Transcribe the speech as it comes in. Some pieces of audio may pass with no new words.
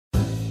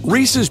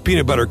Reese's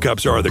peanut butter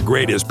cups are the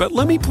greatest, but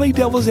let me play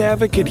devil's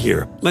advocate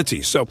here. Let's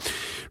see. So,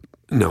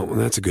 no,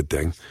 that's a good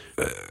thing.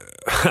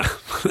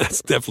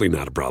 That's definitely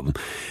not a problem.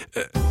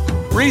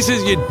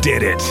 Reese's, you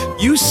did it.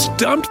 You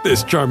stumped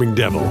this charming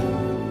devil.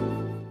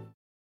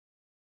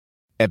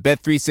 At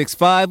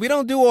Bet365, we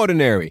don't do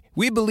ordinary.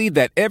 We believe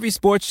that every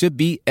sport should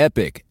be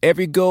epic.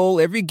 Every goal,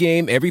 every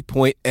game, every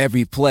point,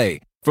 every play.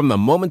 From the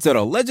moments that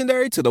are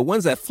legendary to the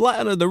ones that fly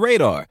under the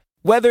radar.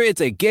 Whether it's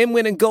a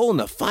game-winning goal in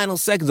the final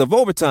seconds of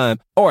overtime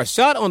or a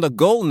shot on the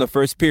goal in the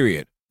first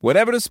period.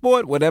 Whatever the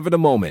sport, whatever the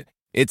moment.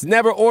 It's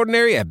never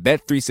ordinary at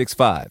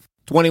Bet365.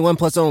 21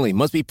 plus only.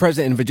 Must be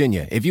present in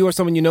Virginia. If you or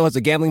someone you know has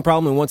a gambling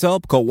problem and wants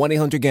help, call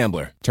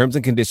 1-800-GAMBLER. Terms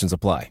and conditions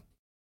apply.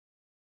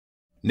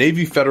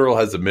 Navy Federal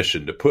has a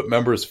mission to put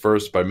members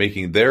first by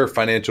making their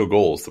financial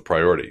goals the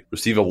priority.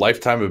 Receive a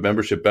lifetime of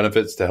membership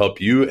benefits to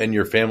help you and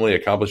your family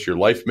accomplish your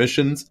life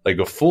missions, like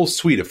a full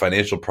suite of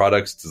financial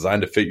products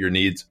designed to fit your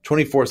needs,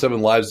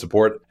 24/7 live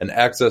support, and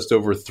access to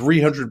over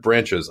 300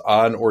 branches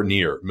on or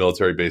near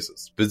military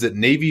bases. Visit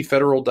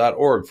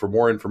NavyFederal.org for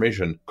more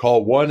information.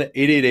 Call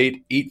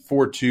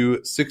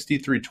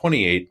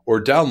 1-888-842-6328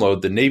 or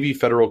download the Navy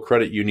Federal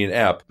Credit Union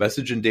app.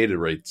 Message and data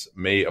rates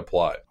may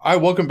apply. All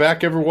right, welcome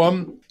back,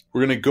 everyone. We're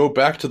going to go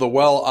back to the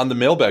well on the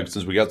mailbag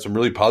since we got some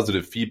really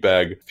positive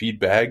feedback.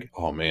 Feedback?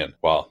 Oh, man.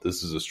 Wow,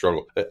 this is a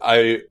struggle.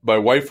 My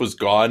wife was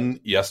gone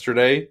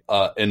yesterday,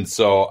 and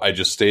so I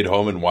just stayed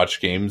home and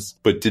watched games,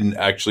 but didn't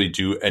actually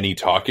do any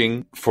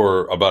talking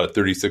for about a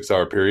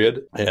 36-hour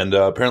period, and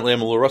apparently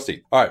I'm a little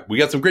rusty. All right, we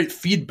got some great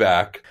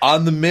feedback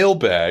on the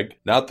mailbag,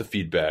 not the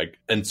feedback,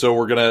 and so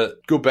we're going to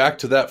go back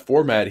to that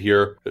format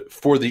here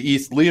for the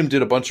East. Liam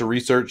did a bunch of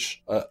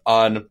research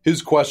on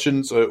his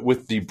questions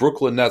with the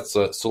Brooklyn Nets,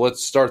 so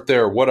let's start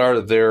there. What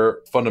are their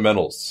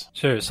fundamentals?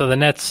 Sure. So the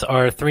Nets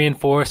are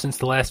 3-4 since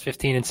the last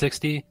 15 and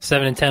 60,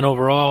 7-10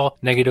 overall,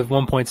 negative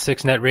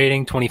 1.6 net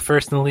rating,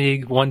 21st in the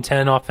league,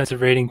 110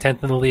 offensive rating,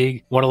 10th in the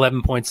league,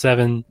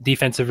 111.7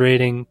 defensive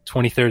rating,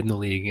 23rd in the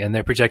league, and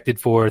they're projected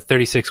for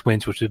 36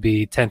 wins, which would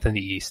be 10th in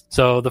the East.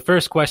 So the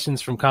first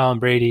question's from Colin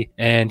Brady,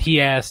 and he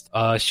asked,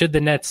 should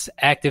the Nets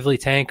actively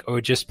tank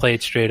or just play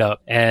it straight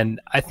up? And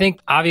I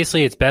think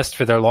obviously it's best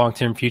for their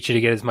long-term future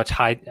to get as much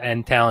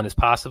high-end talent as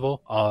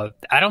possible. I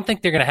don't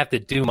think they're going to have to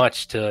do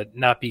much to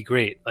not be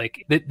great.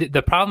 Like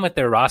the problem with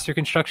their roster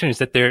construction is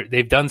that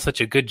they've done such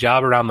a good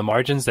job around the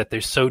margins that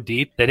they're so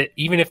deep that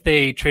even if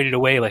they traded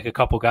away like a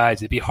couple guys,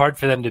 it'd be hard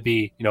for them to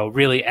be,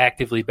 really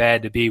actively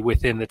bad to be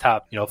within the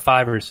top,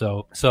 5 or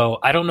so. So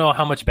I don't know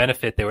how much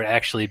benefit there would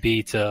actually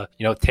be to,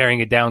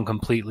 tearing it down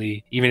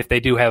completely. Even if they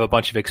do have a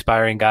bunch of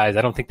expiring guys,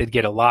 I don't think they'd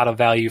get a lot of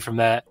value from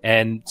that.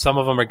 And some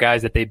of them are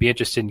guys that they'd be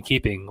interested in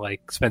keeping,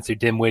 like Spencer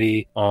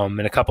Dinwiddie,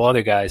 and a couple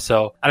other guys.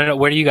 So I don't know,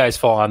 where do you guys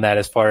fall on that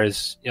as far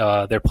as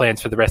their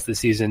plans for the rest of the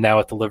season now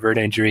with the LeVert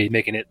injury,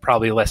 making it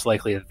probably less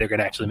likely that they're going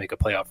to actually make a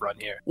playoff run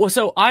here? Well,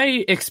 so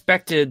I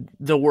expected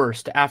the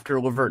worst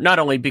after LeVert, not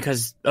only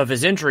because of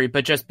his injury,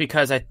 but just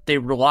because they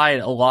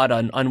relied a lot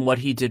on what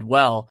he did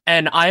well.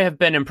 And I have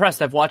been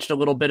impressed. I've watched a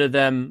little bit of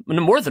them,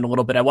 more than a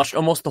little bit. I watched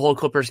almost the whole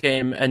Clippers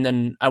game, and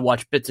then I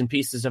watched bits and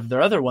pieces of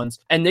their other ones.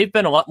 And they've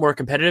been a lot more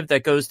competitive.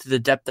 That goes to the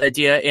depth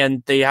idea,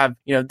 and they have,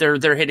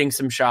 they're hitting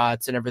some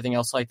shots and everything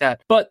else like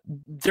that. But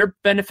they're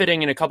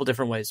benefiting in a couple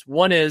different ways.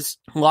 One is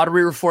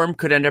lottery reform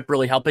could end up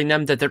really helping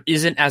them, that there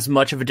isn't as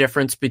much of a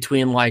difference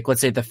between, like,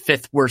 let's say the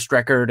 5th worst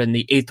record and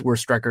the 8th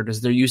worst record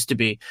as there used to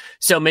be.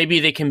 So maybe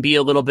they can be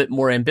a little bit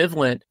more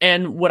ambivalent.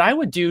 And what I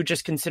would do,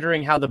 just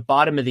considering how the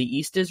bottom of the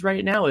East is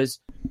right now, is,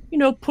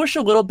 push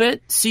a little bit,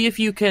 see if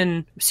you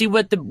can see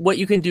what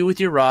you can do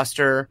with your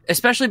roster,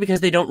 especially because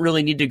they don't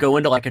really need to go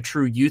into like a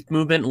true youth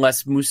movement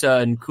unless Musa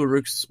and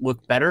Kurucs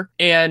look better,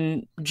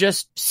 and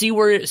just see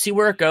where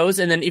it goes.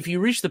 And then if you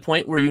reach the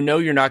point where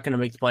you're not going to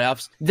make the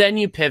playoffs, then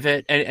you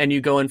pivot and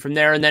you go in from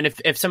there. And then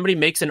if somebody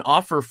makes an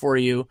offer for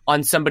you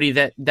on somebody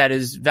that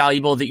is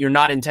valuable that you're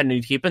not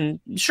intending to keep, and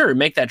sure,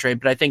 make that trade.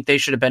 But I think they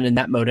should have been in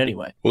that mode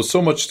anyway. Well, so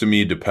much to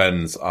me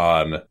depends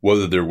on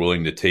whether they're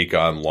willing to take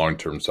on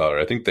long-term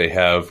salary. I think they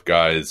have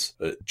guys.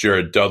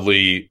 Jared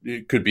Dudley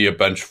could be a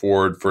bench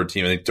forward for a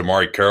team. I think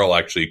Damari Carroll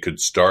actually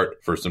could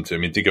start for some team.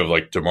 I mean, think of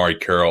like Damari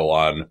Carroll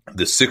on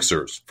the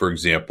Sixers, for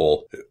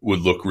example, would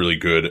look really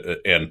good.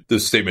 And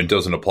this statement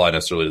doesn't apply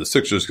necessarily to the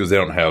Sixers because they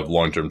don't have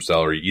long-term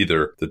salary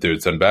either that they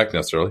would send back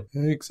necessarily,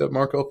 except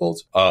Markelle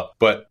Fultz.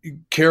 But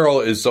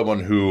Carroll is someone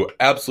who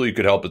absolutely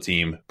could help a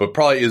team, but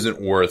probably isn't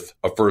worth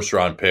a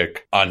first-round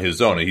pick on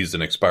his own. He's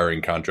an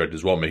expiring contract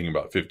as well, making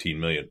about $15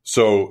 million.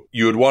 So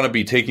you would want to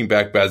be taking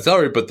back bad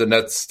salary, but the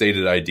Nets'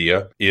 stated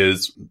idea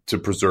is to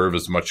preserve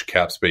as much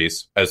cap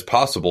space as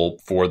possible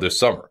for this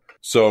summer.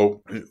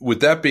 So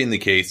with that being the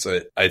case,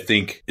 I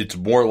think it's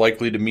more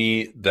likely to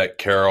me that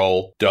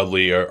Carroll,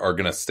 Dudley are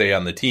going to stay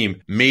on the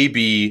team.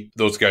 Maybe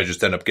those guys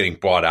just end up getting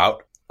bought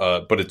out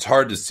but it's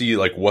hard to see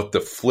like what the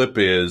flip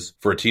is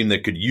for a team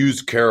that could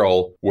use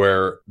Carroll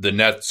where the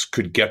Nets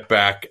could get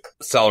back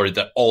salary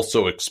that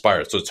also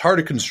expires. So it's hard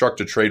to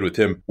construct a trade with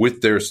him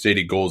with their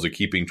stated goals of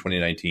keeping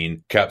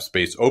 2019 cap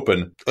space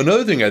open.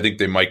 Another thing I think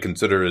they might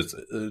consider is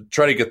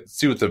try to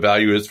see what the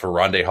value is for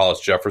Rondae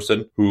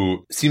Hollis-Jefferson,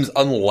 who seems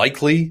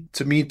unlikely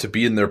to me to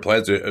be in their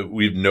plans.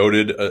 We've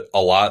noted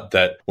a lot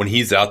that when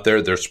he's out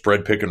there, their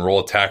spread pick and roll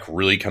attack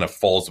really kind of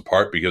falls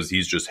apart because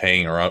he's just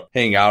hanging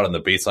out on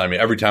the baseline. I mean,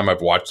 every time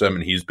I've watched them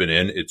and he's been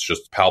in, it's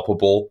just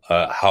palpable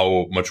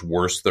how much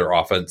worse their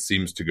offense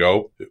seems to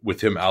go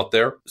with him out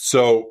there.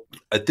 So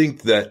I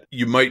think that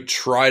you might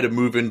try to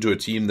move into a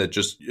team that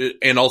just,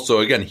 and also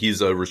again,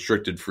 he's a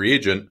restricted free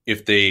agent.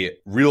 If they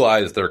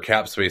realize their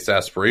cap space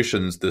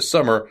aspirations this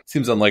summer,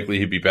 seems unlikely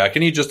he'd be back.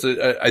 And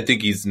I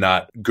think he's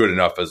not good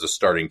enough as a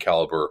starting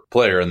caliber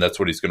player, and that's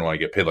what he's going to want to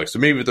get paid like. So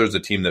maybe if there's a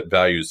team that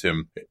values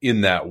him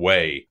in that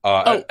way.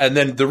 And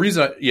then the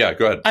reason,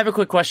 go ahead. I have a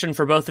quick question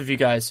for both of you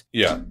guys.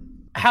 Yeah.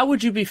 How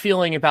would you be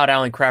feeling about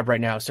Allen Crabbe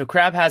right now? So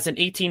Crabbe has an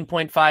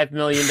 $18.5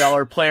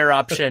 million player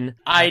option.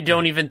 I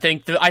don't even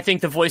think I think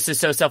the voice is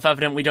so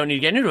self-evident we don't need to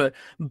get into it.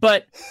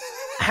 But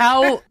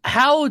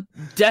how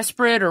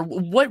desperate or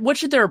what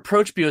should their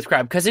approach be with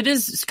Crabbe? Because it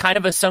is kind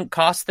of a sunk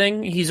cost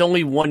thing. He's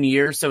only 1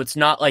 year, so it's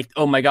not like,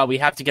 oh my God, we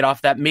have to get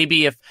off that.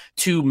 Maybe if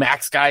two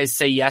max guys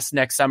say yes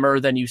next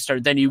summer, then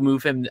you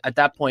move him at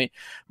that point.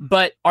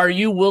 But are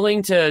you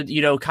willing to,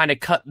 kind of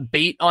cut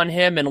bait on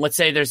him? And let's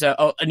say there's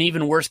an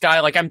even worse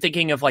guy. Like I'm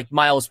thinking of like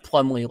Miles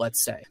Plumlee,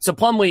 let's say. So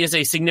Plumlee is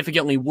a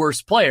significantly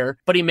worse player,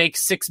 but he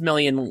makes $6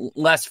 million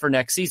less for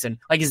next season.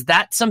 Like, is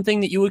that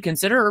something that you would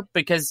consider?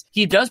 Because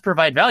he does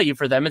provide value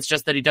for them. It's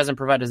just that he doesn't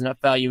provide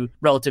enough value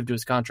relative to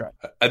his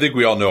contract. I think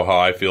we all know how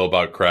I feel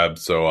about Crabbe.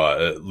 So,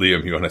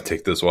 Liam, you want to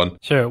take this one?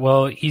 Sure.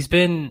 Well, he's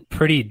been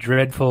pretty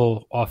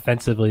dreadful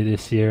offensively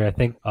this year. I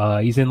think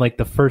he's in like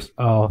the first.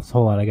 Oh,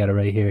 hold on, I got it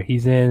right here.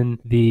 He's in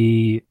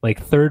the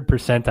third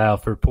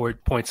percentile for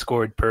points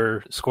scored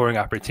per scoring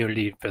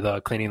opportunity for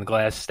the cleaning the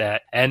glass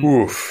stat. And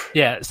oof.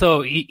 Yeah,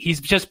 so he's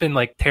just been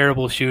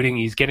terrible shooting.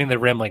 He's getting the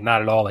rim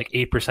not at all.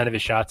 8% of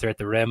his shots are at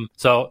the rim.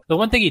 So the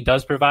one thing he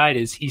does provide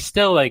is he's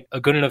still a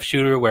good enough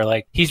shooter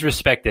where he's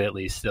respected at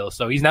least still.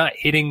 So he's not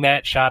hitting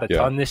that shot a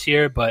ton this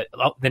year, but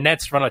the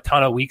Nets run a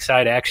ton of weak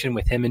side action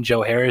with him and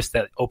Joe Harris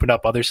that open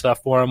up other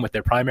stuff for him with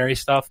their primary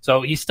stuff.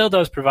 So he still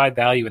does provide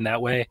value in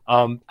that way.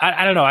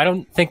 I don't know. I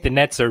don't think the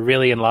Nets are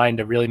really in line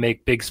to really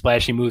make big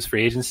splashy moves for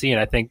agency, and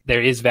I think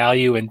there is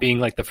value in being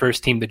the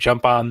first team to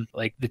jump on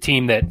the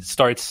team that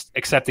starts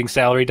accepting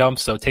salary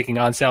dumps. So taking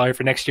on salary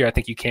for next year, I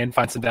think you can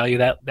find some value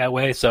that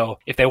way. So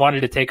if they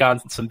wanted to take on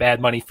some bad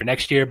money for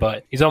next year,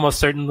 but he's almost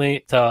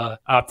certainly to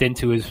opt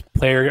into his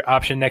player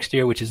option next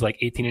year, which is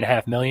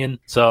 $18.5 million.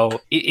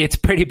 So it's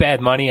pretty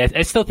bad money.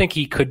 I still think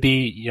he could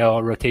be,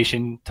 a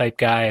rotation type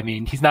guy. I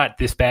mean, he's not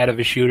this bad of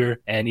a shooter,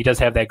 and he does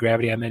have that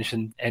gravity I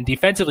mentioned, and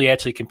defensively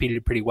actually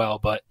competed pretty well.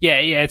 But yeah,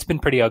 it's been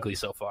pretty ugly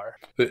so far.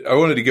 I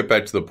wanted to get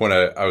back to the point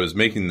I was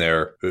making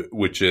there,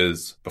 which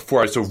is before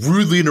I was so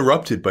rudely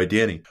interrupted by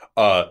Danny.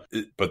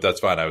 But that's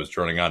fine. I was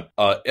droning on.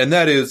 And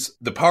that is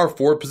the power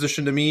forward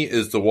position to me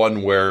is the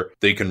one where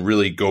they can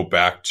really go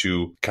back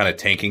to kind of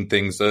tanking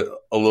things a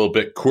little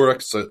bit.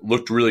 Kurix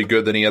looked really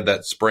good. Then he had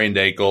that sprained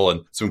ankle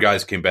and some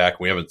guys came back.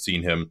 We haven't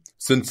seen him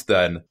since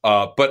then.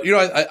 But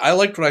I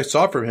liked what I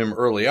saw from him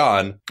early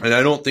on. And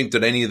I don't think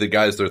that any of the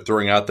guys they're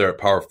throwing out there at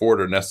power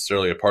forward are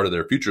necessarily a part of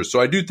their future. So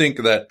I do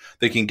think that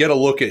they can get a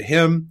look at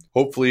him,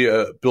 hopefully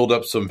build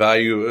up some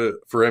value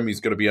for him. He's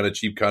going to be on a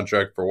cheap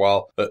contract for a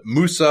while.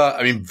 Musa,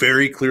 I mean,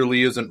 very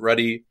clearly isn't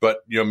ready, but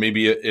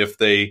maybe if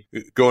they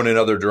go in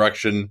another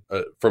direction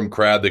from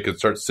Crabbe, they could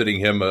start sitting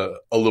him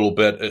a little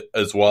bit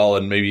as well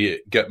and maybe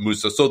get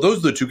Musa. So those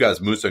are the two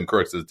guys, Musa and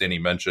Kurix, as Danny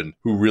mentioned,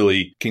 who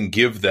really can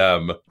give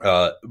them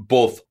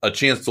both a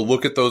chance to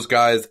look at those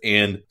guys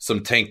and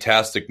some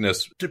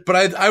tanktasticness.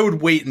 But I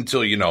would wait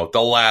until,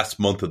 the last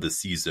month of the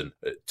season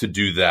to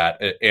do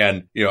that.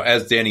 And,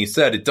 as Danny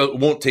said, it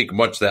won't take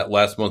much that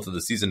last month of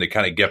the season to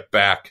kind of get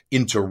back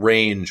into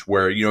range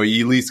where, you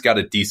at least got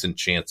a decent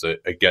chance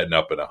at getting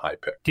up in a high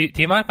pick. Do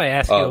you mind if I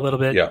ask you a little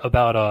bit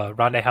about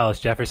Rondae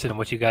Hollis-Jefferson and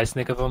what you guys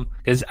think of him?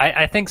 Because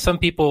I think some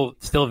people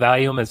still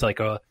value him as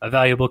a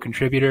valuable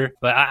contributor,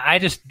 but I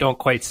just don't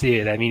quite see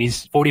it. I mean,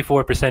 he's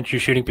 44% true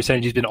shooting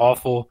percentage. He's been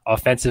awful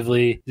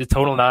offensively. He's a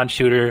total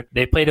non-shooter.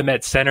 They played him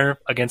at center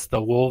against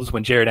the Wolves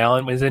when Jared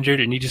Allen was injured,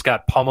 and he just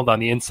got pummeled on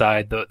the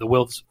inside. The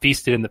Wolves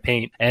feasted in the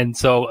paint. And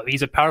so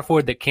he's a power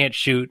forward that can't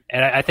shoot.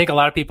 And I think a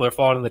lot of people are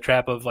falling in the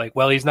trap of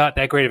he's not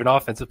that great of an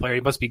offensive player.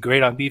 He must be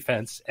great on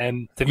defense.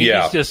 And to me,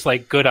 he's just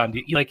good on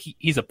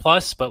he's a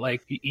plus, but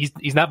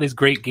he's not this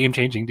great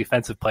game-changing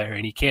defensive player,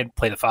 and he can't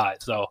play the five.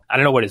 So I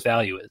don't know what his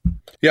value is.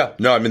 Yeah,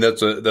 no, I mean,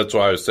 that's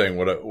why I was saying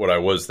what I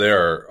was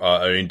there.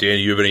 I mean, Dan,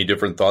 you have any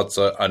different thoughts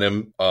on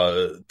him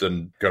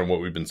than kind of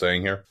what we've been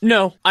saying here?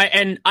 No,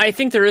 I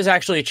think there is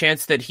actually a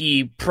chance that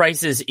he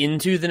prices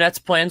into the Nets'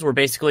 plans where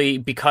basically,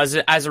 because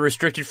as a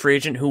restricted free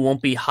agent who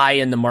won't be high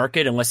in the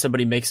market unless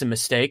somebody makes a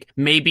mistake,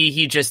 maybe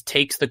he just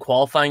takes the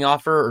qualifying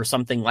offer or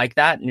something like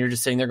that, and you're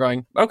just sitting there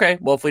going, okay,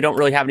 well, if we don't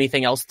really have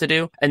anything else to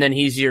do, and then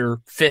he's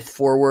your fifth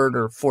forward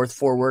or fourth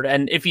forward,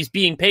 and if he's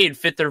being paid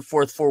fifth or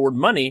fourth forward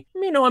money,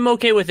 I'm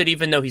okay with it,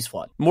 even though he's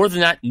flawed. More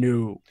than that,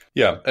 no.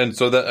 Yeah, and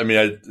so that, I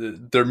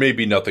mean, there may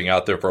be nothing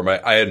out there for him.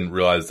 I hadn't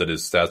realized that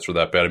his stats were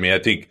that bad. I mean, I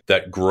think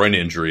that groin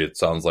injury, it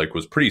sounds like,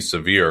 was pretty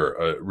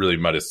severe. Really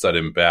might have set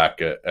him back.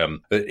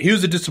 He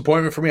was a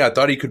disappointment for me. I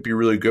thought he could be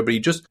really good, but he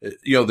just,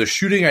 the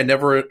shooting I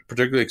never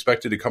particularly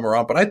expected to come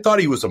around, but I thought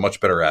he was a much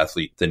better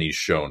athlete than he's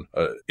shown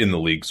in the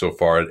league so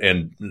far,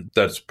 and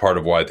that's part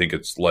of why I think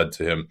it's led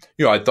to him.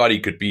 I thought he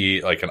could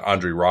be like an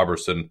Andre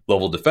Robertson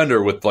level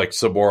defender with like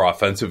some more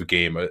offensive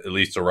game, at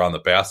least around the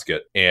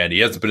basket, and he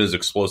hasn't been as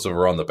explosive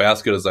around the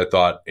basket as I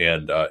thought,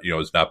 and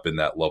has not been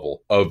that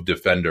level of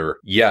defender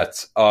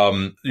yet.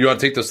 You want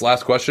to take this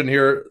last question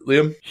here,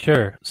 Liam?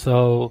 Sure.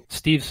 So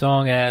Steve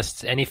Song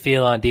asks, any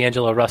feel on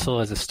D'Angelo Russell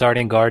as a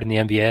starting guard in the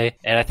NBA?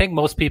 And I think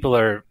most people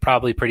are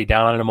probably pretty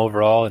down on him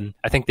overall, and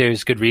I think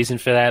there's good reason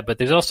for that, but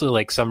there's also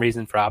like some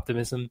reason for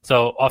optimism.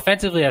 So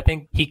offensively, I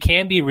think he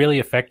can be really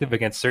effective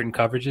against certain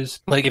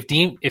coverages. Like if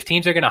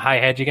teams are going to high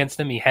hedge against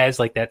him, he has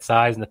like that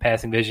size and the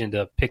passing vision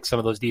to pick some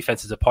of those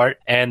defenses apart.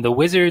 And the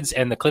Wizards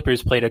and the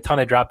Clippers played a ton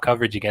of drop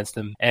coverage against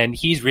him, and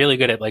he's really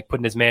good at like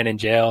putting his man in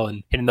jail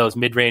and hitting those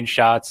mid-range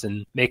shots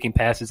and making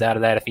passes out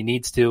of that if he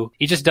needs to.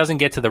 He just doesn't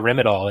get to the rim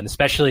at all, and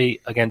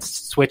especially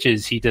against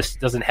switches, he just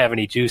doesn't have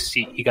any juice.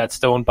 He got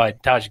stoned by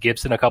Taj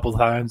Gibson a couple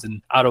times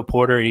and Otto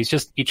Porter, and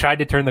he tried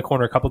to turn the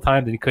corner a couple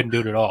times and he couldn't do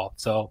it at all.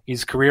 So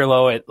he's career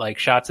low at like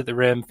shots at the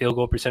rim, field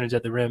goal percentage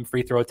at the rim,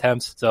 free throw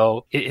attempts.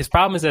 So his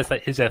problem is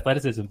his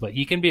athleticism, but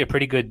he can be a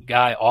pretty good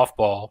guy off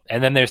ball.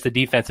 And then there's the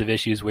defensive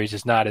issues where he's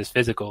just not as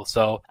physical.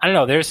 So I don't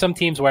know. There's some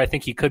teams where I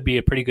think he could be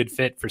a pretty good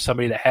fit for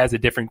somebody that has a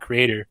different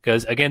creator,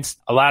 because against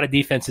a lot of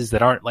defenses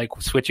that aren't like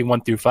switching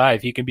 1 through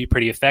 5, he can be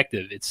pretty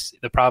effective. It's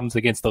the problems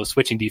against those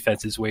switching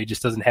defenses where he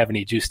just doesn't have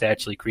any juice to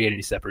actually create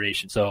any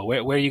separation. So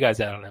where are you guys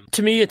at on him?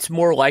 To me, it's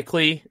more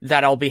likely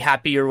that I'll be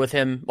happier with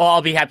him. Well,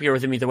 I'll be happier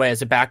with him either way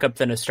as a backup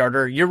than a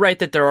starter. You're right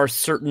that there are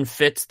certain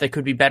fits that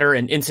could be better.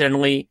 And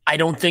incidentally, I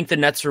don't think the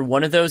Nets are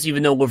one of those,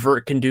 even though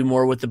LeVert can do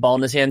more with the ball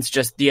in his hands.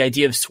 Just the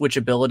idea of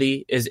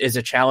switchability is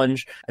a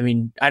challenge. I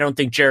mean, I don't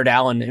think Jared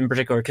Allen in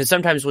particular, because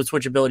sometimes with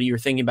switchability, you're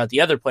thinking about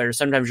the other players.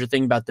 Sometimes you're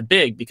thinking about the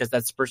big because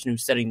that's the person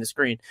who's setting the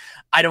screen.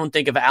 I don't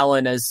think of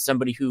Allen as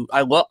somebody who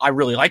I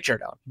really like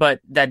Jared Allen, but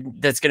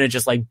that's going to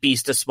just like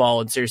beast a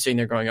small, and so you're sitting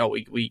there going, oh,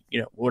 we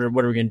what are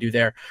we going to do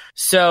there?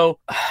 So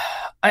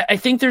I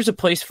think there's a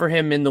place for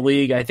him in the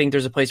league. I think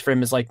there's a place for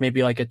him as like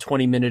maybe like a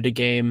 20-minute a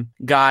game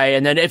guy,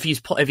 and then if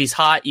he's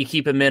hot, you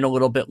keep him in a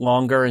little bit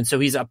longer, and so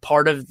he's a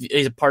part of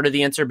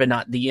the answer, but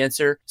not the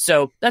answer.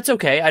 So that's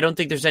okay. I don't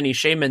think there's any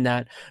shame in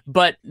that.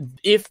 But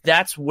if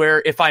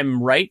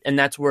I'm right and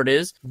that's where it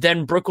is,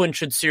 then Brooklyn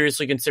should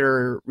seriously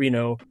consider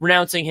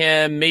renouncing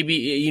him,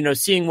 maybe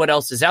seeing what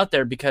else is out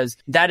there, because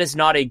that is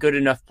not a good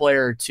enough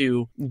player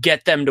to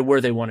get them to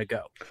where they want to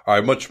go. All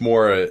right, much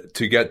more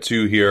to get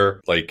to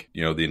here, like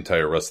the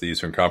entire rest of the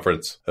Eastern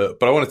Conference.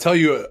 But I want to tell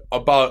you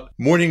about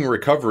Morning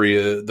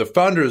Recovery. The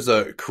founder is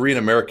a Korean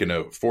American,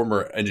 a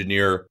former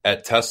engineer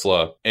at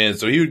Tesla. And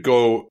so he would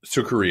go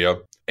to Korea,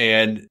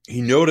 and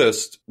he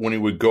noticed when he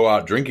would go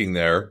out drinking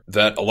there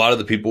that a lot of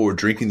the people were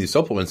drinking these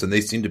supplements and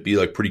they seemed to be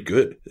like pretty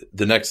good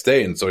the next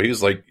day. And so he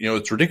was like,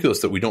 it's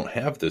ridiculous that we don't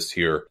have this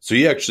here. So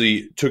he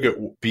actually took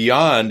it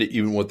beyond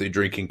even what they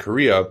drink in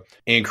Korea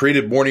and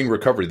created Morning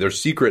Recovery. Their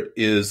secret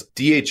is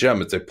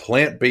DHM. It's a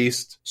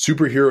plant-based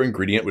superhero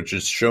ingredient, which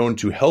is shown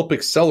to help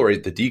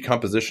accelerate the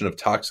decomposition of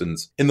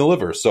toxins in the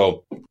liver.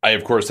 So I,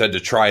 of course, had to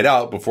try it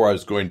out before I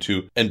was going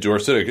to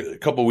endorse it. A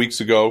couple of weeks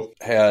ago,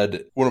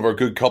 had one of our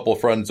good couple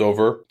friends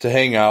over to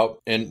hang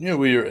out, and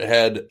we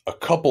had a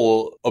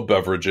couple of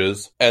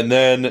beverages, and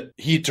then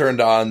he turned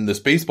on this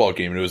baseball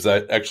game, and it was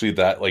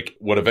that like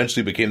what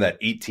eventually became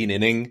that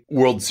 18-inning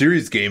World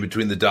Series game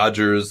between the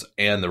Dodgers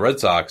and the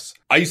Red Sox.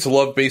 I used to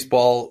love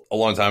baseball a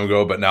long time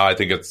ago, but now I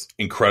think it's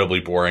incredibly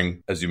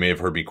boring, as you may have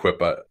heard me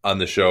quip on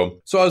the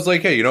show. So I was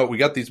like, hey, we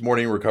got these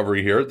Morning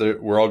Recovery here.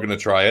 We're all going to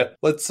try it.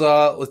 Let's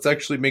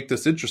actually make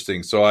this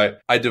interesting. So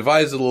I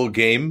devised a little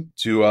game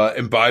to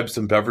imbibe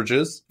some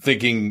beverages,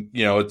 thinking,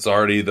 it's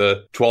already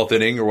the 12th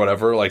inning or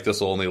whatever. Like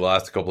this will only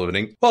last a couple of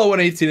innings. Well, it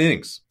went 18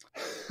 innings.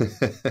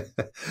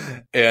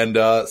 And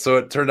so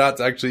it turned out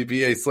to actually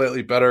be a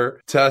slightly better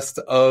test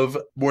of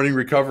Morning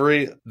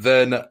Recovery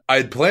than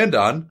I'd planned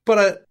on,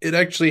 but it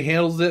actually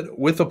handled it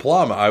with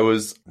aplomb. I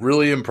was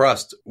really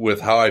impressed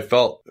with how I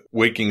felt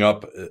waking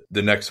up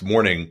the next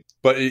morning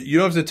But you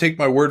don't have to take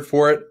my word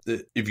for it.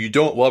 If you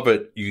don't love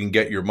it, you can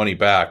get your money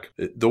back.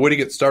 The way to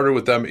get started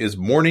with them is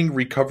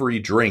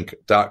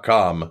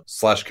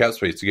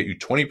morningrecoverydrink.com/capspace to get you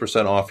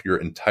 20% off your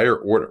entire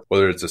order,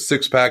 whether it's a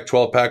 6-pack,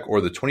 12-pack,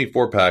 or the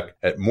 24-pack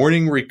at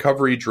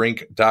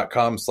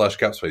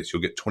morningrecoverydrink.com/capspace.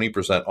 You'll get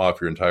 20% off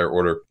your entire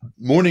order.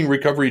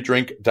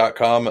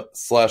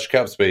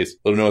 morningrecoverydrink.com/capspace.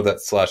 Let them know that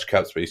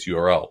 /capspace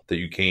URL that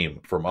you came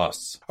from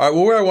us. All right,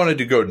 well, where I wanted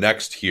to go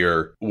next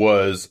here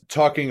was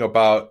talking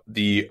about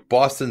the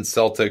Boston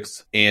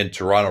Celtics and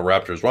Toronto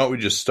Raptors. Why don't we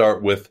just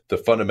start with the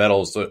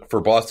fundamentals for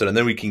Boston, and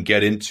then we can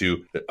get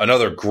into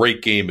another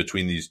great game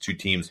between these two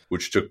teams,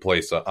 which took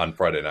place on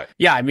Friday night.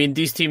 Yeah, I mean,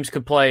 these teams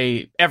could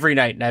play every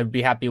night, and I'd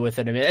be happy with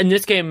it. I mean, and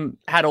this game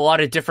had a lot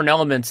of different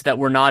elements that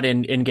were not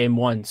in game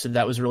one, so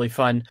that was really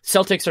fun.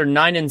 Celtics are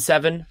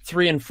 9-7,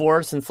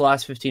 3-4 since the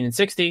last 15 and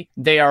 60.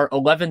 They are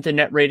 11th in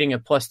net rating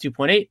at plus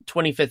 2.8,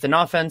 25th in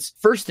offense,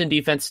 first in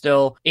defense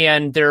still,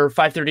 and their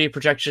 538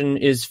 projection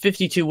is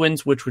 52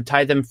 wins, which would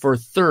tie them for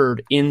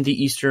third in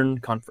the Eastern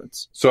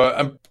Conference. So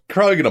I'm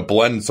probably going to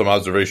blend some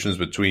observations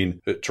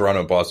between Toronto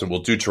and Boston. We'll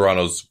do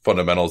Toronto's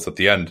fundamentals at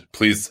the end.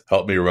 Please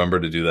help me remember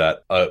to do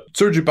that.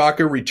 Serge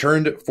Ibaka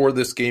returned for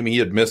this game. He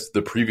had missed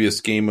the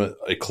previous game,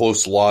 a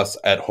close loss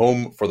at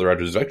home for the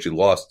Raptors. He's actually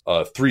lost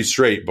 3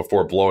 straight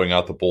before blowing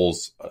out the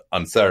Bulls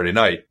on Saturday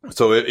night.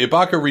 So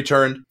Ibaka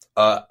returned.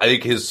 I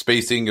think his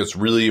spacing is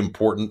really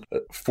important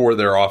for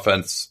their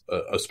offense,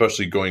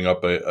 especially going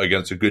up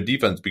against a good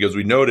defense, because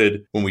we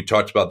noted when we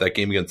talked about that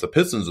game against the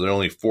Pistons, they're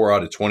only 4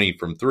 out of 20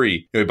 from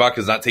 3.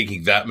 Ibaka's not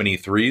taking that many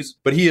threes,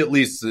 but he at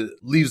least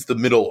leaves the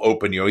middle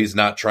open. He's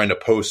not trying to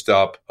post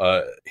up.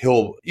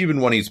 He'll,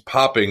 even when he's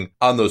popping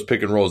on those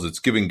pick and rolls, it's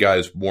giving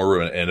guys more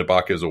room, and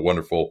Ibaka is a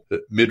wonderful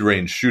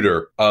mid-range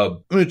shooter.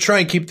 I'm going to try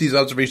and keep these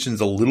observations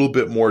a little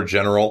bit more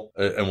general,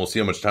 and we'll see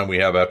how much time we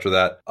have after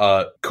that.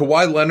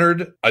 Kawhi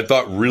Leonard, I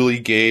thought really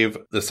gave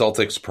the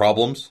Celtics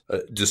problems.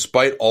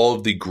 Despite all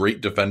of the great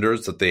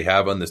defenders that they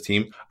have on this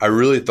team, I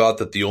really thought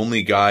that the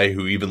only guy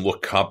who even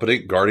looked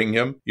competent guarding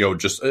him,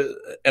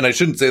 and I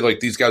shouldn't say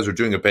like these guys are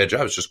doing a bad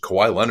job, it's just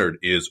Kawhi Leonard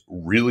is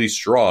really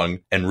strong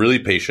and really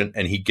patient,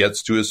 and he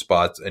gets to his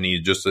spots, and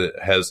he just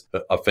has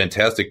a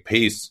fantastic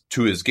pace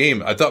to his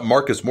game. I thought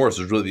Marcus Morris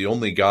was really the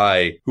only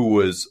guy who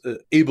was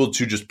able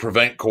to just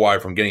prevent Kawhi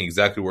from getting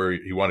exactly where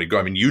he wanted to go.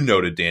 I mean, you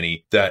noted,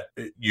 Danny, that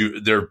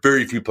there are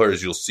very few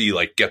players you'll see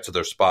like get to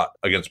their spot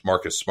against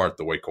Marcus Smart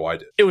the way Kawhi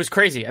did. It was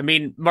crazy. I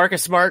mean,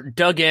 Marcus Smart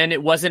dug in.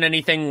 It wasn't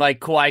anything like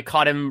Kawhi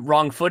caught him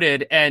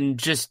wrong-footed and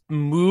just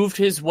moved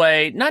his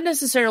way, not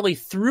necessarily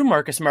through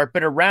Marcus Smart,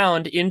 but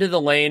around into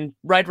the lane,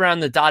 right around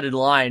the dotted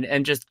line,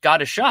 and just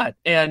got a shot.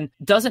 And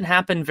doesn't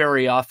happen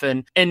very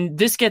often. And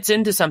this gets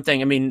into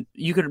something. I mean,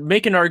 you could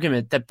make an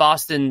argument that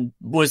Boston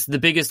was the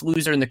biggest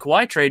loser in the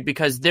Kawhi trade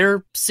because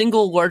their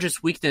single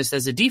largest weakness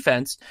as a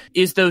defense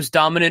is those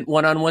dominant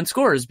one-on-one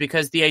scores,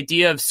 because the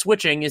idea of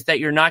switching is that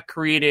you're not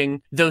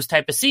creating those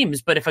type of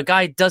seams. But if a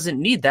guy doesn't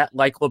need that,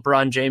 like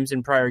LeBron James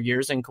in prior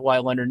years and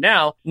Kawhi Leonard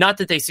now, not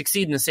that they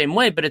succeed in the same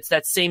way, but it's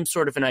that same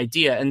sort of an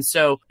idea. And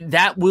so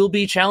that will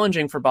be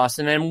challenging for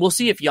Boston. And we'll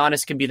see if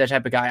Giannis can be that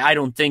type of guy. I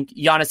don't think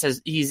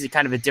Giannis he's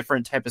kind of a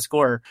different type of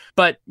scorer.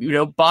 But,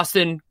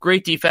 Boston,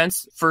 great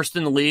defense, first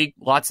in the league,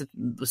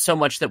 so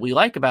much that we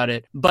like about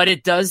it. But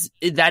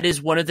that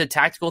is one of the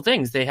tactical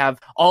things. They have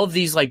all of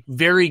these like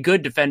very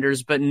good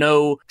defenders, but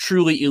no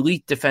truly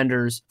elite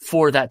defenders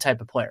for that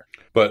type of player.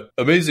 But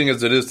amazing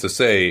as it is to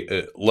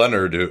say,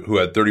 Leonard, who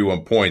had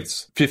 31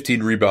 points,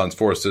 15 rebounds,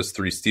 4 assists,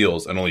 3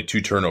 steals, and only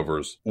 2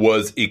 turnovers,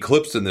 was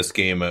eclipsed in this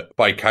game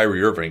by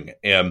Kyrie Irving.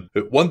 And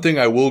one thing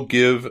I will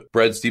give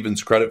Brad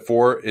Stevens credit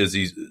for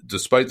is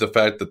despite the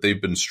fact that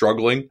they've been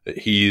struggling,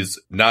 he's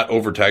not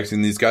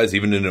overtaxing these guys.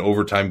 Even in an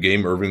overtime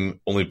game, Irving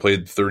only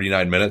played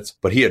 39 minutes,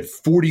 but he had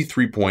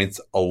 43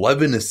 points,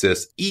 11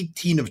 assists,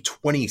 18 of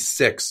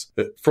 26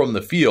 from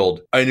the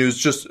field. And it was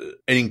just an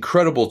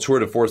incredible tour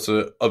de force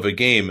of a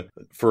game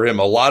for him.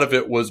 A lot of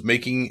it was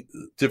making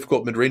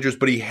difficult mid-rangers,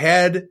 but he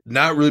had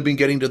not really been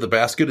getting to the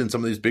basket in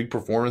some of these big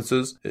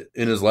performances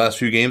in his last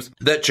few games.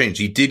 That changed.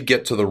 He did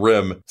get to the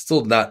rim.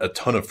 Still not a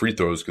ton of free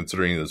throws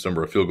considering his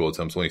number of field goal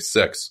attempts, only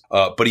 6.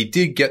 But he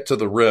did get to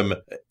the rim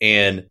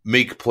and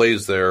make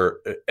plays there.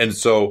 And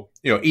so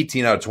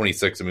 18 out of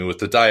 26. I mean, with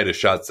the diet of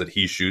shots that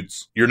he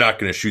shoots, you're not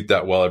going to shoot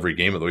that well every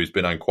game, although he's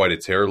been on quite a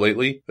tear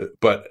lately.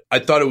 But I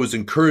thought it was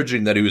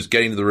encouraging that he was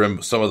getting to the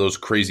rim, some of those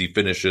crazy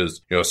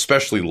finishes,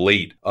 especially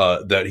late,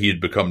 that he had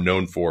become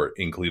known for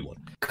in Cleveland.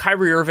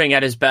 Kyrie Irving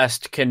at his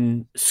best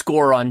can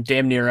score on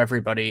damn near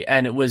everybody.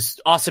 And it was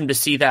awesome to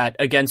see that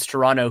against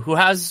Toronto, who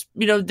has,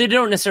 they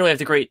don't necessarily have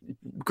the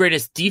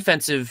greatest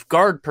defensive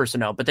guard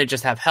personnel, but they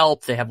just have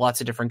help. They have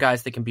lots of different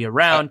guys that can be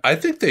around. I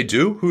think they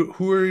do.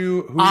 Who are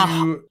you?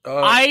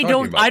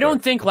 I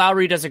don't think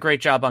Lowry does a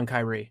great job on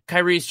Kyrie.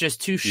 Kyrie's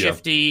just too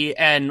shifty,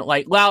 and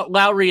like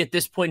Lowry at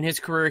this point in his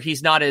career,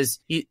 he's not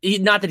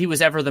not that he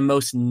was ever the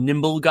most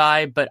nimble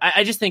guy, but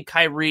I just think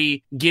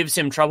Kyrie gives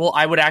him trouble.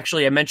 I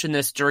mentioned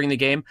this during the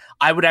game.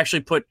 I would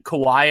actually put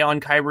Kawhi on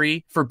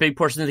Kyrie for big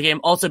portions of the game,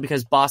 also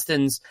because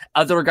Boston's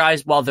other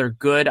guys, while they're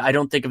good, I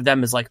don't think of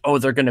them as like, oh,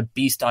 they're going to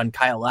beast on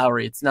Kyle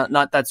Lowry. It's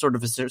not that sort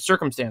of a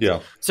circumstance. Yeah.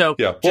 So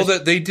yeah. Well,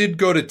 they did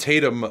go to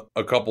Tatum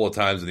a couple of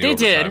times in the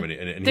overtime.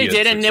 And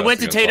they went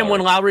to Tatum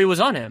when Lowry was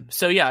on him.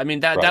 So yeah, I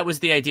mean that was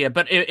the idea.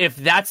 But if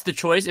that's the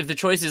choice, if the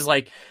choice is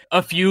like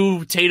a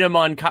few Tatum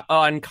on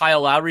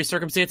Kyle Lowry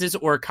circumstances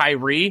or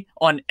Kyrie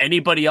on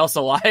anybody else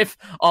alive,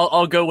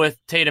 I'll go with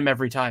Tatum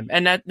every time.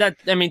 And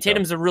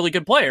Tatum's a really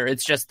good player.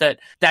 It's just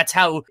that's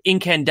how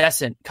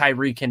incandescent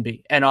Kyrie can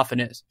be and often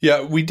is.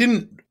 Yeah,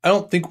 I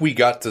don't think we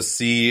got to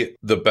see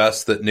the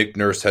best that Nick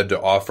Nurse had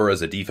to offer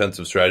as a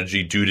defensive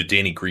strategy due to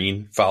Danny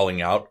Green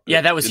fouling out.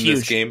 Yeah, that was in huge.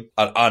 This game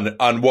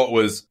on what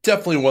was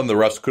definitely one the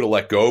refs could have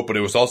let go, but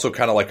it was also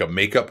kind of like a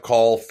makeup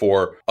call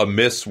for a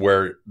miss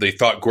where they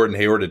thought Gordon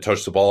Hayward had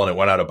touched the ball and it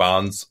went out of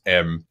bounds,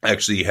 and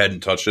actually he hadn't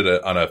touched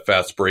it on a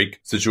fast break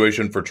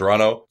situation for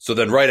Toronto. So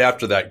then right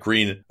after that,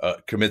 Green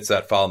commits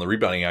that foul in the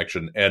rebounding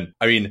action. And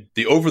I mean,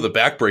 the over the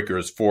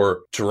backbreakers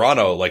for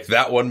Toronto, like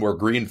that one where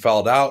Green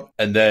fouled out,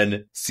 and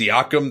then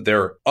Siakam,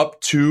 they're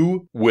up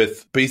 2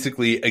 with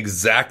basically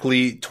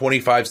exactly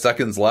 25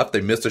 seconds left.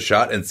 They missed a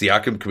shot, and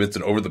Siakam commits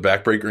an over the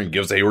backbreaker and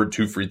gives Hayward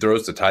 2 free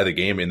throws to tie the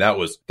game. And that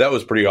was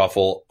pretty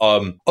awful.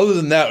 Other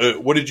than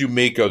that, what did you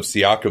make of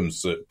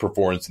Siakam's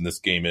performance in this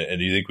game? And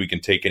do you think we can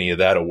take any of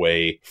that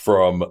away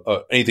from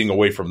anything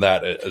away from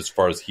that as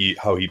far as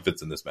how he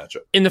fits in this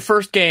matchup? In the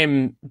first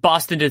game,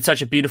 Boston did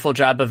such a beautiful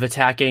job of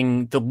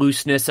attacking the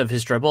looseness of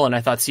his dribble, and I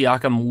thought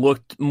Siakam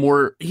looked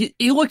more. He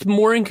looked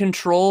more in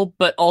control,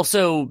 but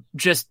also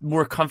just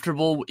more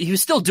comfortable. He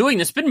was still doing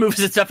the spin moves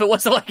and stuff. It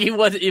wasn't like he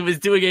was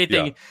doing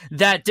anything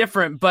that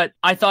different. But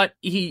I thought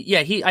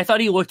I thought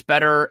he looked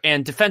better,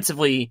 and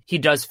defensively he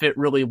does fit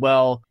really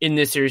well in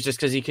this series just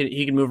because he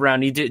can move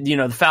around. He did,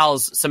 the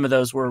fouls, some of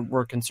those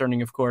were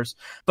concerning, of course.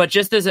 But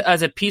just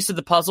as a piece of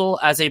the puzzle,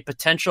 as a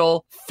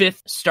potential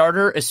fifth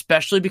starter,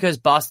 especially because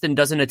Boston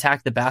doesn't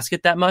attack the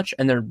basket that much,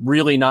 and they're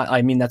really not.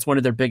 I mean, that's one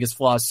of their biggest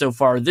flaws so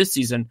far this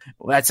season.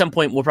 At some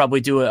point, we'll probably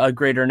do a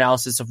greater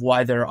analysis of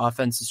why their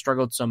offense has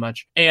struggled so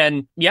much.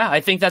 And yeah,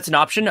 I think that's an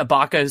option.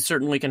 Ibaka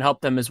certainly can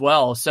help them as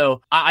well.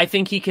 So I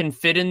think he can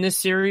fit in this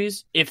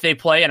series if they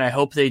play, and I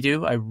hope they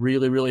do. I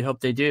really, really hope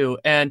they do.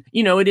 And,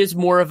 it is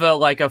more of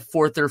a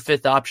fourth or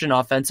fifth option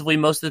offensively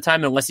most of the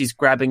time, unless he's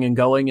grabbing and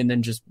going and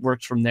then just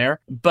works from there.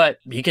 But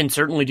he can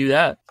certainly do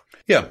that.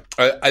 Yeah,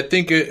 I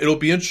think it'll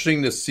be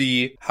interesting to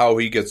see how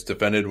he gets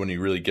defended when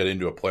you really get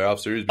into a playoff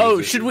series.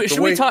 Should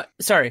we talk?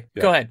 Sorry,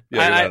 go ahead.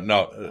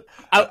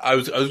 I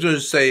was going to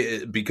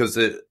say because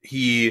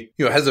he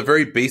has a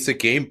very basic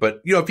game,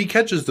 but if he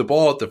catches the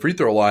ball at the free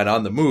throw line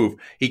on the move,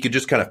 he could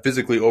just kind of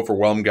physically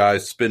overwhelm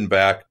guys, spin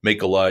back,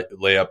 make a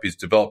layup. He's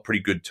developed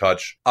pretty good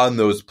touch on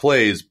those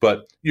plays,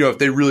 but if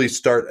they really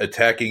start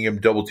attacking him,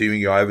 double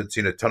teaming, I haven't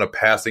seen a ton of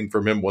passing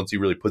from him once he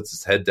really puts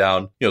his head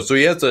down. So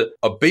he has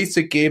a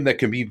basic game that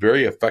can be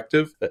very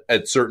effective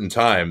at certain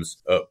times,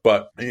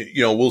 but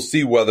we'll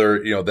see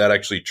whether that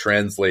actually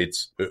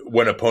translates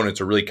when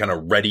opponents are really kind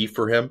of ready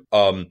for him.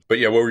 But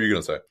yeah, what were you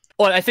going to say?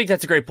 Well, I think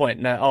that's a great point,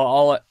 and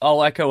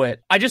I'll echo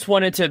it. I just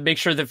wanted to make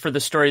sure that for the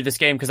story of this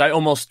game, because I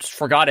almost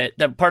forgot it,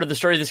 that part of the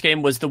story of this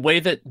game was the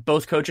way that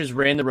both coaches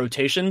ran the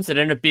rotations. It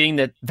ended up being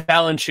that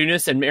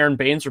Valanciunas and Aron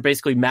Baynes were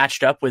basically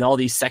matched up with all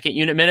these second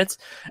unit minutes,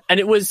 and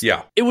it was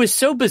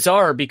so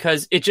bizarre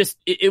because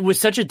it was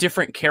such a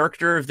different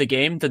character of the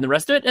game than the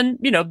rest of it, and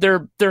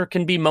there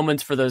can be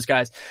moments for those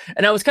guys.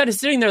 And I was kind of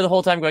sitting there the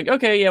whole time going,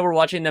 okay, yeah, we're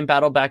watching them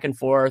battle back and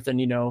forth,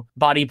 and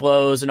body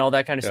blows and all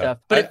that kind of stuff.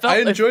 But I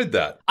enjoyed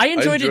that. I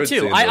enjoyed it too.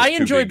 I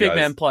enjoy big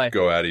man play.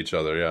 Go at each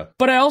other, yeah.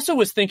 But I also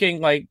was thinking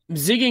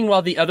zigging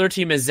while the other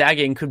team is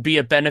zagging could be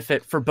a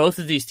benefit for both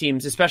of these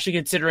teams, especially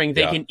considering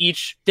they can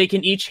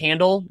each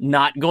handle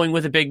not going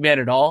with a big man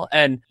at all.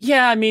 And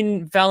yeah, I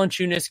mean,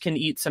 Valanciunas can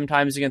eat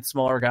sometimes against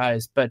smaller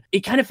guys, but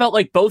it kind of felt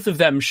like both of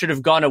them should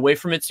have gone away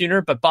from it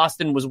sooner. But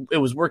Boston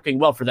was working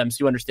well for them,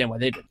 so you understand why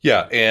they did.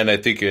 Yeah, and I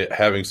think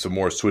having some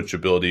more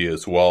switchability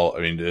as well.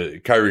 I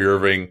mean, Kyrie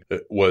Irving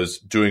was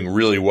doing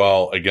really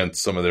well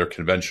against some of their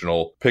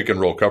conventional pick and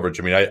roll coverage.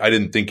 I mean, I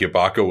didn't think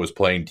Ibaka was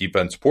playing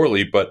defense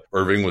poorly, but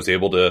Irving was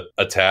able to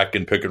attack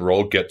and pick and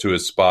roll, get to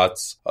his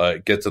spots,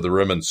 get to the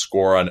rim and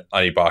score on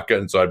Ibaka.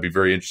 And so I'd be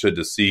very interested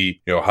to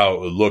see, how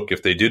it would look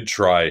if they did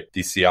try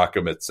the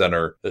Siakam at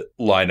center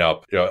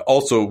lineup.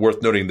 Also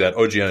worth noting that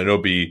OG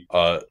Anunoby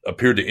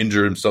appeared to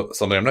injure himself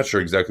something. I'm not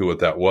sure exactly what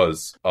that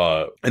was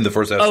in the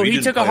first half. Oh, so he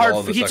took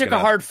a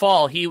hard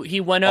fall. He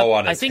went up.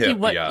 On his hip. He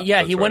went.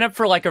 Yeah, he went up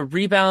for a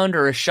rebound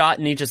or a shot,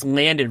 and he just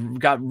landed.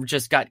 Got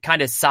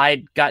kind of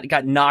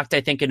got knocked,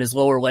 I think, in his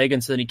lower leg,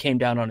 and so then he came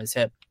down on his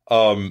hip.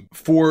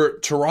 For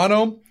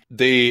Toronto,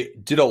 they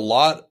did a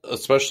lot,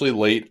 especially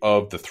late,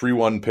 of the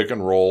 3-1 pick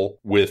and roll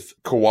with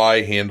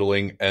Kawhi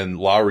handling and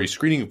Lowry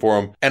screening for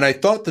him. And I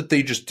thought that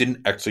they just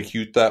didn't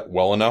execute that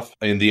well enough.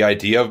 And the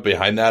idea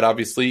behind that,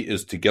 obviously,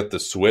 is to get the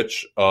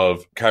switch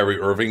of Kyrie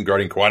Irving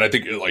guarding Kawhi. And I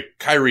think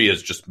Kyrie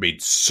has just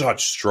made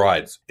such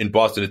strides in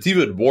Boston. It's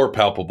even more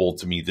palpable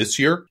to me this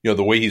year.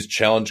 The way he's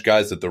challenged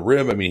guys at the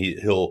rim. I mean,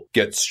 he'll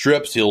get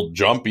strips, he'll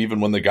jump even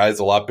when the guy's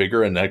a lot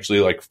bigger and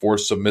actually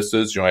force some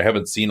misses. I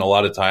haven't seen a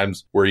lot of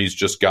times where he's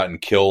just gotten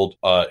killed.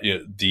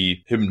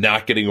 Him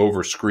not getting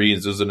over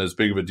screens isn't as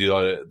big of a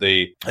deal.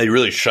 They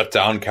really shut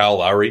down Kyle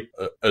Lowry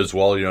as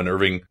well. And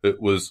Irving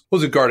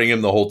wasn't guarding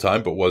him the whole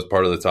time, but was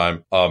part of the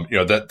time.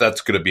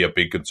 That's going to be a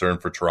big concern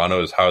for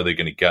Toronto, is how are they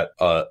going to get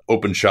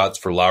open shots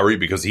for Lowry,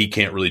 because he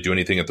can't really do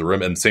anything at the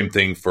rim. And same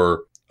thing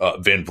for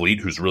Van Vliet,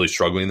 who's really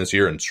struggling this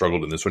year and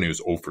struggled in this one. He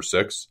was 0 for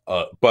 6.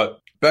 But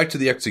back to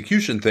the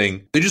execution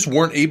thing, they just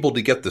weren't able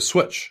to get the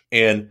switch.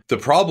 And the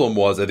problem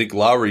was, I think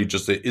Lowry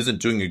just isn't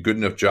doing a good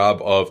enough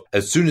job of,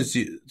 as soon as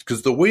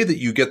because the way that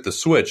you get the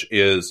switch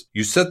is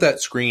you set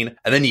that screen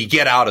and then you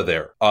get out of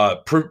there,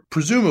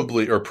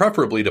 presumably or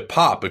preferably to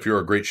pop if you're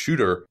a great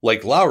shooter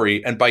like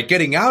Lowry. And by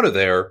getting out of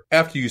there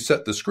after you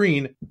set the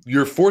screen,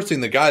 you're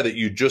forcing the guy that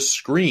you just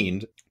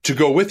screened to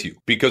go with you,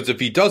 because if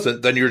he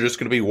doesn't, then you're just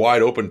going to be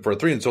wide open for a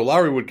 3. And so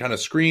Lowry would kind of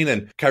screen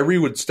and Kyrie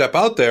would step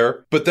out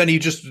there, but then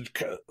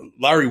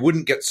Lowry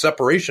wouldn't get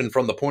separation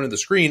from the point of the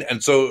screen.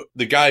 And so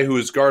the guy who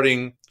is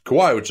guarding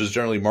Kawhi, which is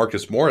generally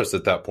Marcus Morris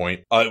at that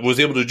point,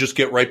 was able to just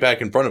get right back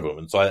in front of him.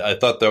 And so I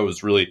thought that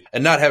was really,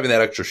 and not having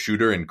that extra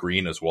shooter in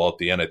Green as well at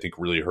the end, I think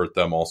really hurt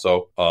them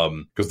also.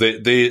 Because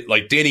they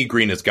Danny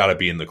Green has got to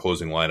be in the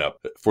closing lineup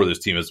for this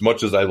team. As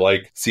much as I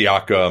like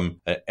Siakam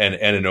and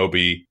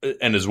Anunoby,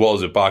 and as well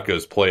as Ibaka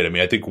has played, I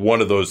mean, I think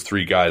one of those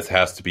 3 guys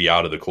has to be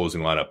out of the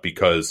closing lineup,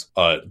 because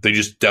they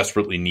just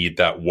desperately need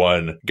that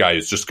one guy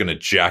who's just going to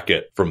jack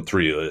it from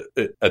 3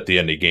 at the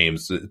end of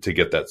games to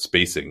get that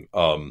spacing.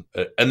 And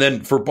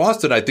then for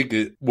Boston, I think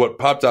what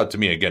popped out to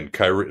me, again,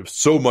 Kyrie,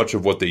 so much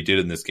of what they did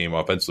in this game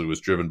offensively was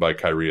driven by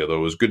Kyrie, although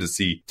it was good to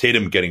see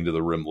Tatum getting to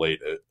the rim late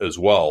as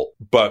well.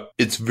 But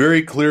it's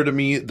very clear to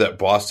me that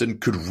Boston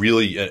could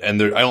really,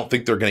 and I don't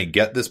think they're going to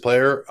get this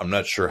player. I'm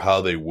not sure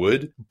how they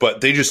would,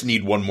 but they just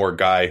need one more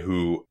guy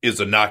who is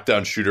a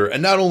knockdown shooter,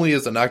 and not only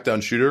is a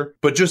knockdown shooter,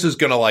 but just is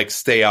going to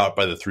stay out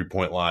by the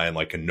 3-point line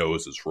and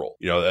knows his role.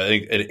 I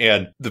think,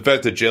 and the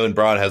fact that Jaylen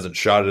Brown hasn't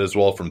shot it as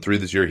well from 3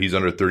 this year, he's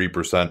under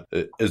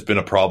 30%, has been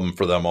a problem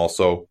for them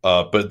also.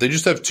 But they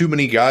just have too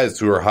many guys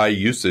who are high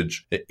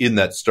usage in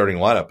that starting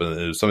lineup. And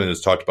it's something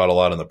that's talked about a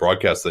lot on the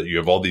broadcast, that you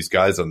have all these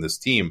guys on this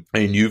team,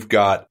 and you've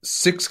got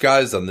 6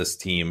 guys on this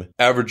team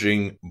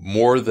averaging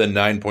more than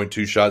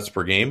 9.2 shots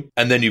per game.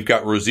 And then you've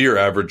got Rozier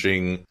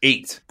averaging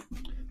 8.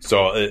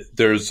 So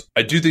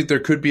I do think there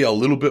could be a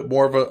little bit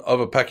more of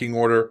a pecking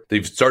order.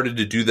 They've started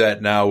to do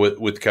that now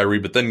with Kyrie,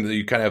 but then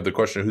you kind of have the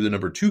question of who the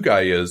number 2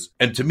 guy is.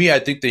 And to me, I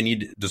think they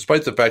need,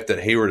 despite the fact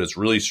that Hayward has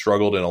really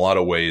struggled in a lot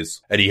of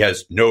ways, and he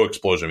has no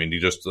explosion. I mean,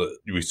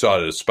 we saw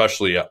it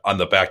especially on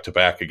the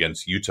back-to-back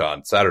against Utah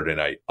on Saturday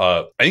night.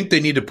 I think they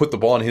need to put the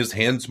ball in his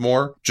hands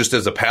more, just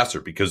as a passer,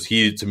 because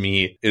he, to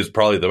me, is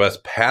probably the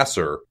best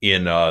passer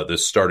in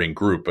this starting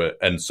group.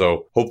 And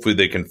so hopefully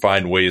they can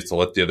find ways to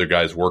let the other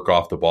guys work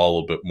off the ball a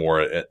little bit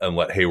more and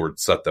let Hayward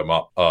set them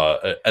up.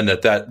 And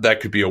that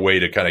could be a way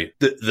to kind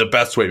of, the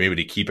best way maybe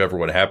to keep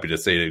everyone happy, to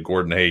say to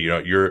Gordon, hey,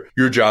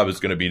 your job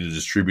is going to be to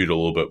distribute a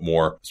little bit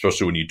more,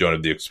 especially when you don't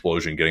have the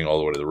explosion getting all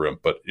the way to the rim.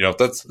 But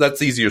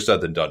that's easier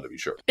said than done, to be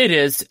sure. It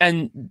is.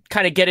 And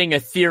kind of getting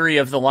a theory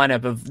of the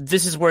lineup of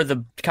this is where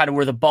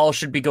the ball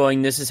should be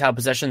going, this is how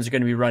possessions are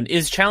going to be run,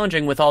 is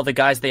challenging with all the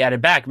guys they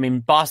added back. I mean,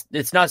 Boston,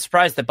 it's not a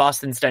surprise that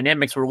Boston's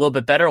dynamics were a little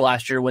bit better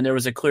last year when there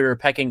was a clearer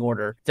pecking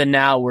order than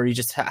now, where you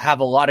just have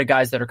a lot of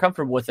guys that are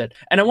comfortable with it.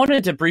 And I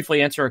wanted to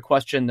briefly answer a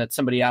question that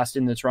somebody asked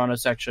in the Toronto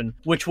section,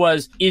 which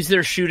was, is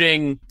there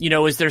shooting,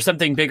 is there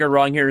something bigger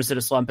wrong here? Is it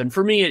a slump? And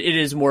for me, it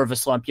is more of a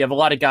slump. You have a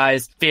lot of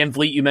guys. Van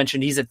Vliet, you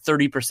mentioned, he's at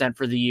 30%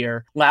 for the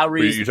year.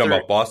 Lowry, you're talking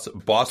about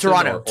Boston?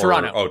 Toronto.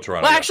 Oh,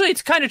 Toronto. Well, actually,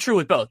 it's kind of true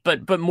with both,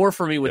 but more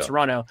for me with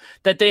Toronto,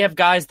 that they have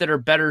guys that are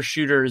better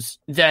shooters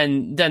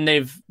than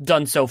they've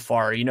done so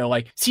far.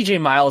 Like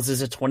CJ Miles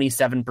is at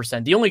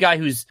 27%. The only guy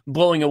who's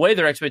blowing away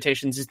their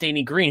expectations is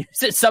Danny Green,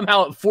 who's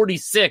somehow at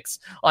 46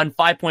 on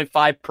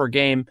 5.5 per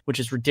game, which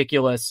is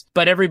ridiculous.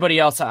 But everybody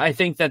else, I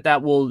think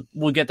that will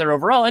get there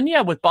overall. And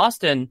yeah, with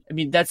Boston, I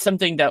mean, that's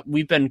something that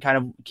we've been kind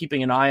of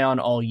keeping an eye on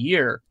all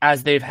year,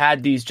 as they've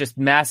had these just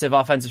massive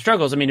offensive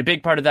struggles. I mean, a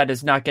big part of that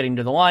is not getting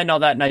to the line, all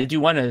that. And I do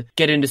want to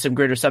get into some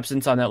greater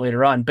substance on that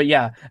later on. But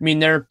yeah, I mean,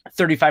 they're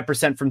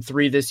 35% from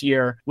 3 this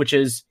year, which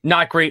is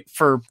not great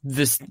for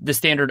the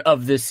standard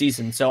of this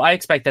season. So I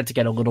expect that to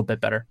get a little bit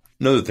better.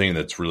 Another thing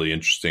that's really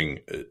interesting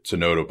to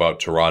note about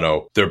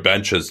Toronto, their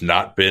bench has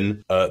not been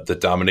been the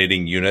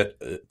dominating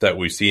unit that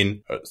we've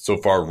seen so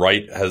far.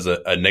 Wright has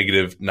a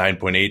negative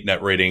 9.8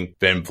 net rating.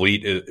 Van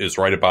Vliet is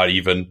right about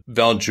even.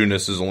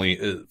 Valanciunas is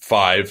only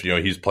 5.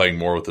 He's playing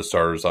more with the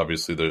starters.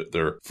 Obviously,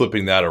 they're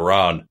flipping that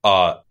around.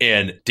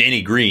 And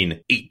Danny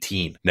Green,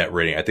 18 net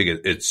rating. I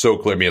think it's so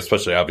clear. I mean,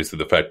 especially obviously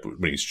the fact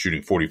when he's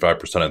shooting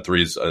 45% on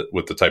threes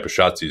with the type of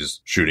shots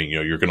he's shooting,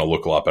 you're going to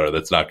look a lot better.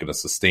 That's not going to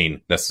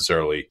sustain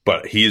necessarily.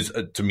 But he's,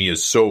 to me,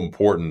 is so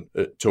important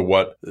to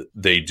what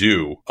they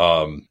do.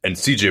 And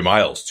CJ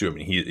Miles, too. I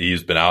mean,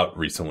 he's been out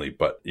recently,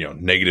 but,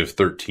 negative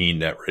 13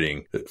 net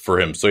rating for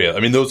him. So, yeah, I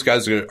mean, those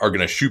guys are going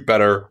to shoot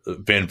better.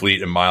 Van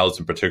Vliet and Miles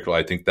in particular,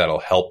 I think that'll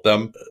help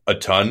them a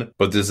ton.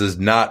 But this has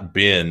not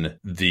been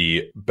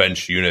the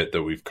bench unit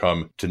that we've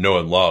come to know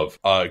and love.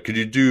 Could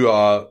you do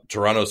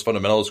Toronto's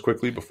fundamentals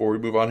quickly before we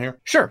move on here?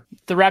 Sure.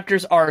 The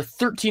Raptors are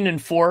 13-4,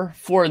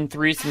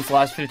 4-3 since the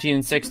last 15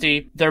 and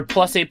 60. Their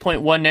plus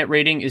 8.1 net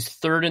rating is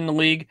 3rd in the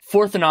league,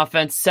 4th in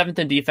offense, 7th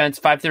in defense.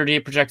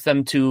 538 projects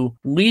them to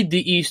lead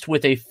the East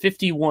with a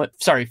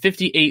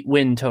 58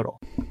 win total.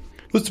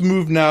 Let's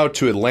move now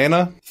to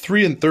Atlanta.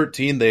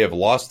 3-13. They have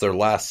lost their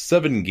last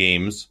 7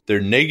 games. Their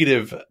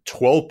negative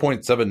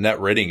 12.7 net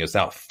rating is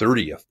now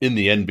 30th in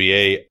the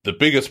NBA. The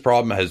biggest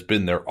problem has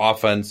been their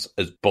offense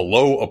is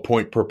below a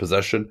point per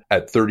possession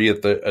at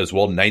 30th as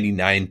well,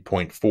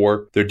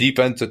 99.4. Their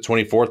defense at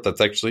 24th.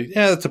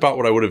 That's about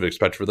what I would have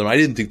expected for them. I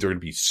didn't think they were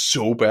going to be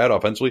so bad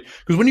offensively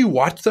because when you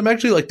watch them,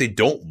 actually, they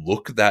don't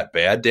look that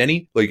bad,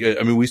 Denny.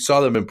 We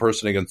saw them in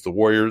person against the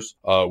Warriors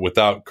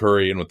without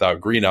Curry and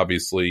without Green,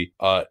 obviously.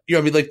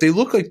 They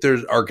look like there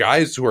are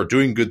guys who are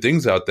doing good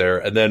things out there.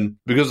 And then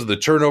because of the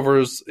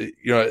turnovers,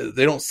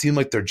 they don't seem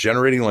like they're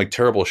generating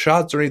terrible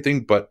shots or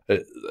anything. But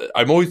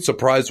I'm always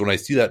surprised when I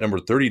see that number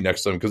 30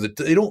 next to them because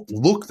they don't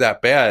look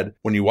that bad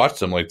when you watch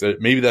them.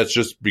 Maybe that's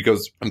just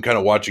because I'm kind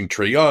of watching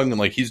Trae Young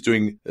and he's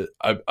doing,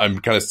 I'm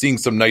kind of seeing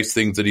some nice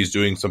things that he's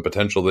doing, some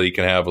potential that he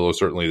can have, although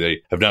certainly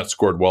they have not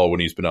scored well when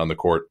he's been on the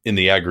court in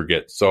the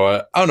aggregate. So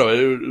I don't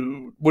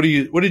know. What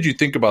did you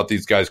think about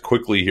these guys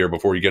quickly here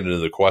before we get into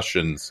the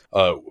questions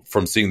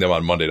from seeing them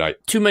on Monday night?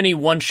 Too many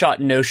one-shot,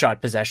 no-shot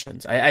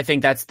possessions. I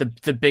think that's the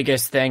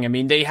biggest thing. I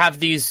mean, they have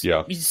these.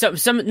 Yeah.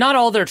 Some not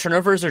all their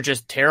turnovers are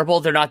just terrible.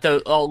 They're not a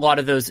lot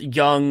of those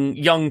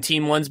young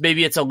team ones.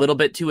 Maybe it's a little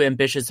bit too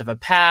ambitious of a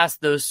pass.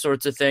 Those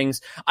sorts of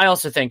things. I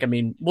also think. I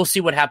mean, we'll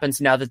see what happens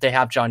now that they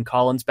have John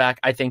Collins back.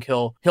 I think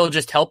he'll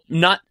just help.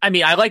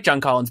 I like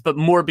John Collins, but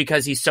more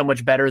because he's so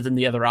much better than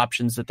the other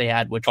options that they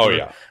had, which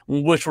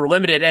were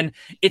limited. And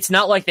it's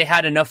not like they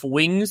had enough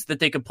wings that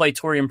they could play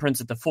Taurean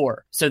Prince at the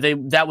 4. So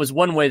that was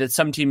one way that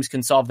some teams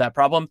can solve that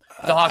problem.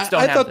 The Hawks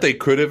don't. I thought they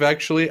could have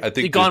actually. I think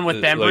they gone with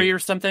Bembry or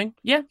something.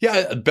 Yeah.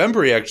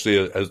 Bembry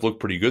actually has looked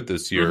pretty good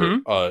this year.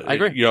 Mm-hmm. I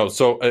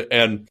agree.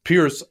 And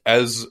Pierce,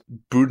 as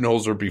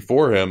Budenholzer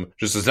before him,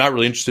 just is not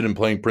really interested in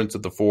playing Prince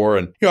at the 4.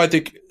 And I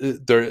think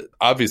they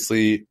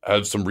obviously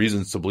have some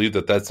reasons to believe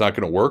that that's not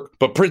going to work.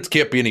 But Prince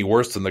can't be any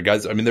worse than the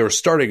guys. I mean, they were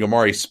starting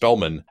Amari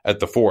Spellman at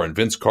the 4, and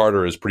Vince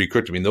Carter is pretty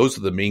cooked. I mean, those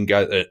are the main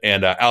guys,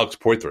 and Alex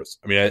Poitras.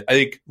 I mean, I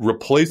think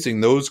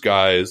replacing those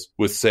guys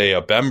with, say,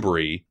 a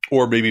Bembry,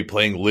 or maybe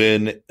playing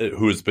Lynn,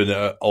 who has been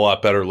a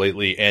lot better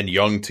lately, and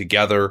Young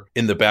together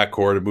in the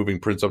backcourt and moving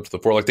Prince up to the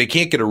 4. They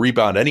can't get a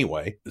rebound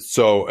anyway.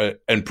 So,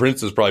 and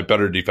Prince is probably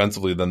better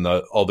defensively than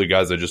all the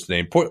guys I just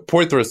named.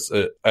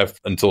 Poitras,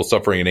 until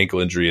suffering an ankle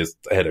injury, has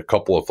had a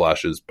couple of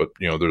flashes, but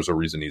there's a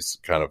reason he's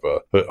kind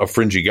of a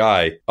fringy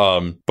guy.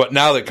 But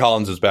now that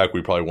Collins is back,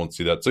 we probably won't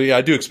see that. So yeah,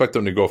 I do expect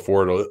them to go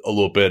forward a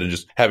little bit and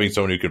just having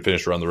someone who can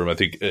finish around the rim. I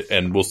think,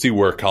 and we'll see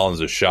where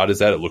Collins' shot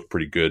is at. It looked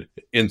pretty good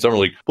in Summer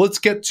League. But let's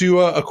get to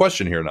a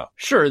question here now.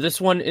 Sure.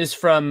 This one is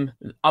from,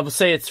 I will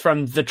say it's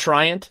from The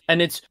Triant,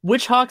 and it's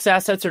which Hawks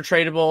assets are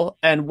tradable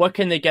and what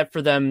can they get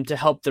for them to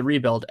help the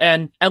rebuild?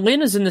 And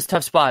Atlanta's in this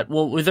tough spot.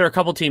 Well, there are a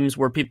couple teams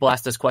where people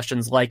ask us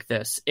questions like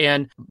this.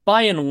 And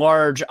by and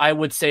large, I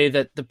would say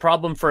that the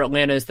problem for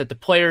Atlanta is that the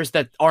players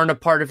that aren't a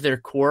part of their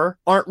core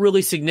aren't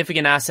really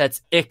significant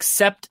assets,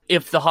 except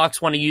if the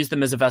Hawks want to use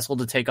them as a vessel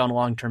to take on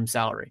long-term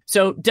salary.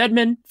 So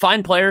Dedmon,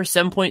 fine player,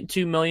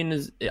 $7.2 million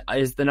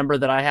is the number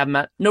that I have him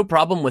at. No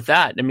problem with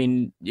that. I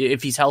mean,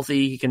 if he's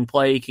healthy, he can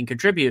play, he can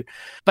contribute.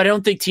 But I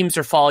don't think teams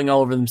are falling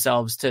all over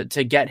themselves to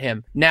get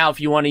him. Now, if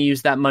you want to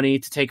use that money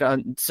to take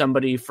on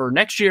somebody for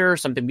next year or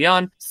something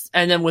beyond,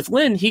 and then with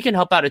Lynn, he can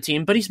help out a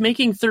team, but he's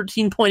making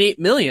 $13.8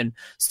 million.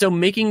 So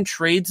making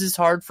trades is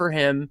hard for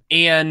him,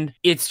 and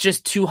it's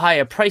just too high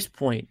a price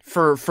point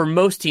for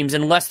most teams,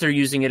 unless they're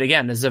using it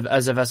again as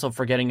a vessel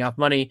for getting off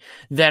money.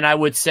 Then I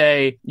would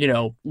say,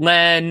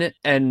 Len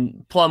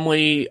and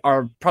Plumlee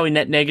are probably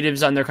net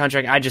negatives on their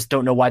contract. I just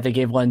don't know why they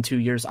gave Len 2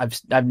 years.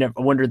 I've never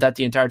wondered that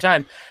the entire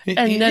time.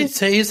 And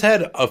He's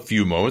had a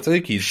few moments. I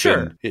think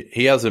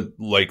he hasn't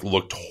like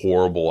looked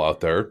horrible out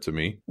there to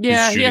me.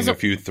 Yeah, he's shooting a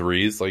few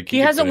threes. Like he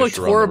hasn't looked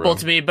horrible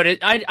to me, but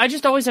I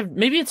just always have,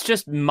 maybe it's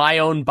just my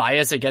own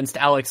bias against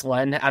Alex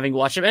Len, having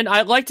watched him. And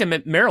I liked him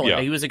at Maryland.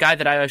 Yeah. He was a guy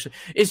that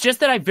it's just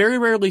that I very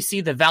rarely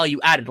see the value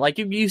added. Like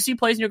you see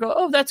plays and you go,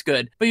 oh, that's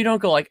good. But you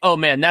don't go like, oh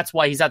man, that's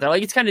why he's out there.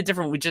 Like it's kind of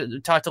different. We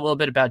just talked a little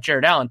bit about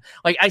Jared Allen.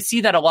 Like I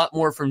see that a lot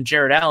more from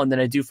Jared Allen than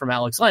I do from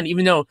Alex Len,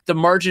 even though the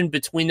margin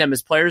between them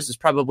as players is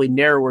probably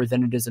narrower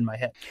than it is in my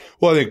head.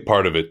 Well, I think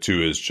part of it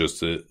too is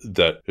just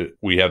that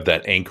we have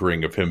that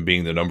anchoring of him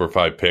being the number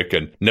 5 pick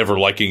and never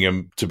liking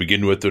him to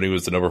begin with when he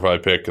was the number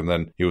 5 pick, and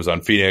then he was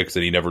on Phoenix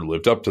and he never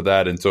lived up to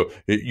that. And so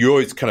you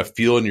always kind of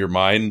feel in your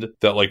mind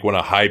that like when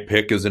a high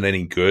pick isn't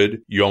any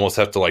good, you almost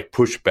have to like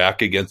push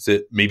back against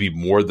it maybe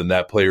more than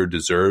that player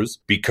deserves,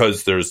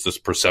 because there's this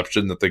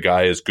perception that the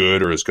guy is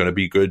good or is going to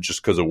be good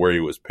just because of where he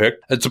was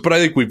picked. And so, but I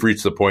think we've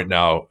reached the point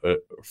now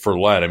for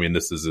Len. I mean,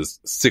 this is his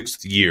 6th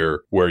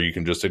year where you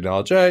can just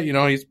acknowledge,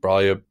 he's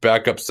probably a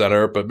backup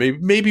center, but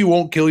maybe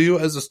won't kill you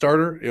as a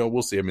starter.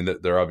 We'll see. I mean,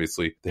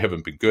 they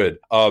haven't been good.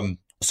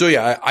 So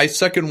yeah, I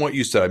second what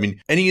you said. I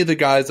mean, any of the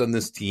guys on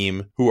this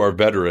team who are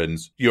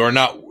veterans, you are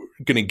not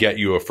going to get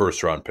you a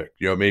first round pick,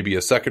 maybe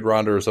a second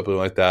rounder or something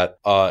like that.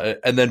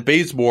 And then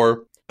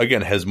Bazemore,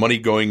 again, has money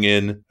going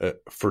in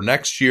for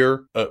next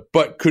year,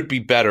 but could be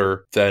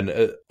better than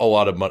a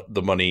lot of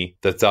the money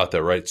that's out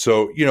there, right?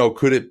 So,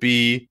 could it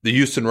be the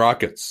Houston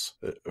Rockets,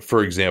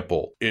 for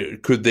example?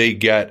 Could they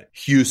get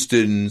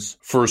Houston's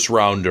first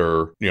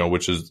rounder,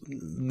 which is,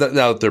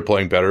 now that they're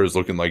playing better, is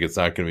looking like it's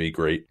not going to be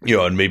great,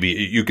 and maybe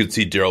you could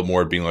see Daryl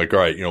Morey being like, all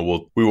right,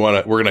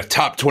 we're going to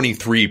top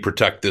 23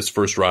 protect this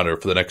first rounder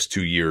for the next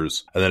 2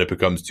 years, and then it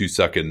becomes 2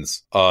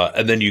 seconds.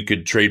 And then you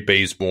could trade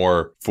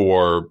Bazemore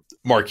for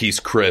Marquise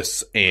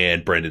Chris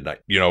and Brandon Knight,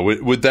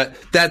 with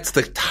that's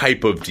the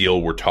type of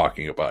deal we're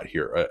talking about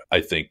here.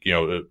 I think,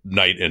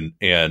 Knight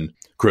and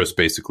Chris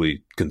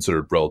basically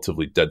considered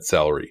relatively dead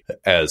salary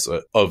as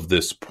of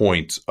this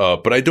point.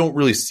 But I don't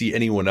really see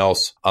anyone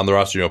else on the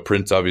roster.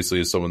 Prince obviously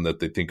is someone that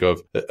they think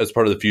of as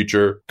part of the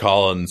future.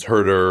 Collins,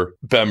 Herter,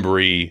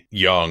 Bembry,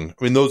 Young.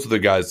 I mean, those are the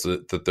guys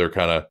that they're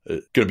kind of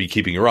going to be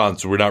keeping around.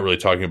 So we're not really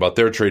talking about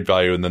their trade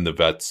value. And then the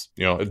vets,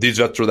 if these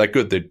vets were that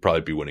good, they'd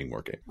probably be winning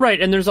more games.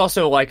 Right. And there's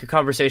also like a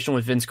conversation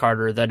with Vince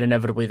Carter that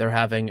inevitably they're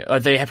having,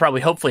 they have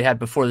probably hopefully had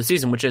before the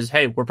season, which is,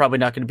 hey, we're probably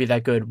not going to be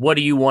that good. What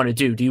do you want to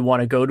do? Do you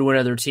want to go to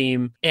another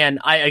team? And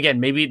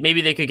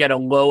maybe they could get a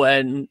low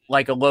end,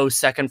 like a low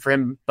second for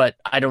him, but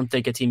I don't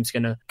think a team's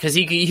gonna, because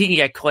he can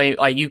get claim,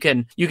 like you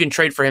can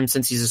trade for him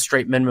since he's a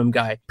straight minimum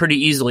guy pretty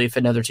easily if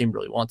another team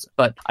really wants it.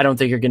 But I don't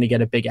think you're going to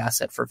get a big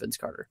asset for Vince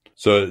Carter.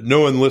 So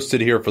no one listed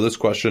here for this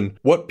question.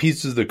 What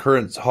pieces of the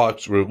current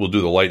Hawks, we'll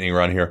do the lightning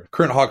round here,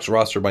 current Hawks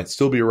roster might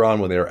still be around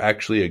when they are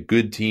actually a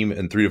good team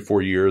in 3 to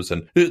 4 years?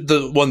 And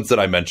the ones that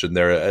I mentioned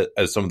there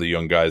as some of the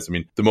young guys, I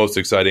mean, the most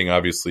exciting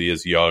obviously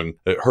is Young.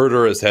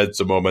 Herter has had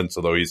some moments,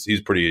 although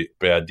he's pretty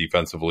bad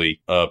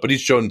defensively, but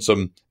he's shown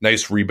some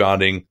nice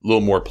rebounding, a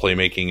little more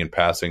playmaking and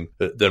passing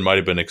than might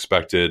have been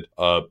expected.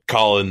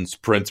 Collins,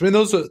 Prince, I mean,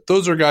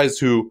 those are guys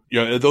who,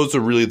 those are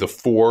really the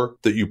 4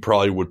 that you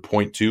probably would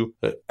point to.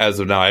 As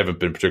of now, I haven't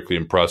been particularly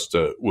impressed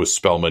with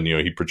Spellman.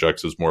 He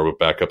projects as more of a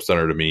backup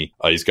center to me.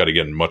 He's got to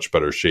get in much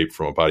better shape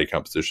from a body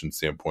composition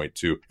standpoint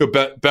too.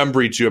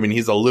 Bembry too, I mean,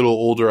 he's a little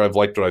older. I've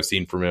liked what I've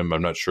seen from him.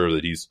 I'm not sure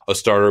that he's a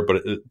starter,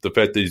 but the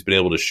fact that he's been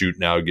able to shoot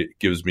now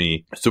gives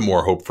me some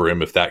more hope for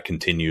him if that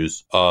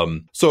continues.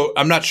 So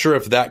I'm not sure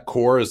if that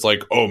core is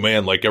like, oh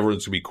man, like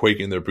everyone's gonna be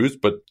quaking their boots,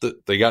 but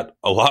they got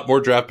a lot more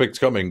draft picks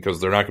coming because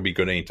they're not gonna be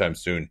good anytime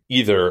soon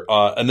either.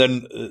 And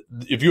then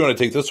if you want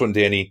to take this one,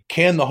 Danny,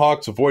 can the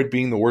Hawks avoid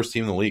being the worst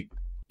team in the league?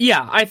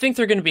 Yeah, I think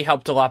they're going to be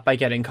helped a lot by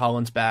getting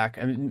Collins back.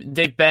 I mean,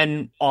 they've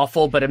been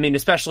awful, but I mean,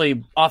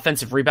 especially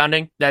offensive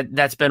rebounding,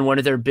 that's been one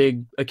of their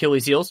big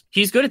Achilles heels.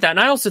 He's good at that. And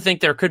I also think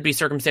there could be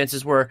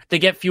circumstances where they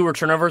get fewer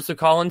turnovers with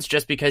Collins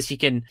just because he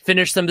can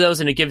finish some of those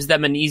and it gives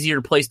them an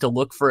easier place to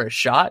look for a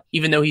shot,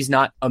 even though he's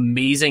not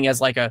amazing as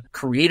like a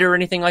creator or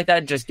anything like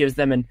that. It just gives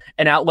them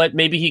an outlet.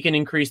 Maybe he can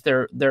increase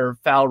their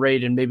foul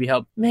rate and maybe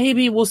help.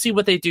 Maybe we'll see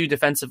what they do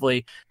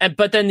defensively.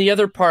 But then the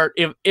other part,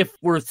 if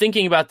we're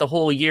thinking about the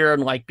whole year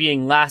and like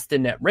being last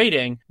in net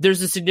rating,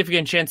 there's a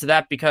significant chance of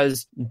that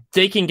because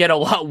they can get a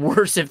lot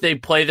worse if they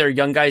play their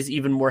young guys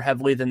even more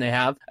heavily than they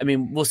have. I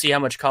mean, we'll see how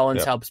much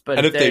Collins helps.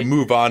 But if they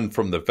move on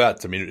from the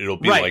vets, I mean, it'll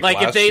be right. like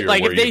if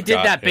they did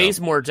that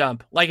Bazemore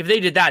dump, like if they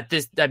did that,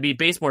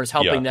 Bazemore is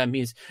helping them.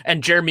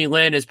 And Jeremy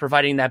Lin is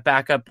providing that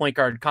backup point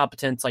guard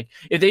competence. Like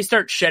if they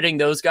start shedding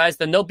those guys,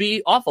 then they'll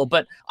be awful.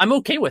 But I'm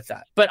okay with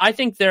that. But I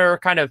think they're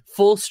kind of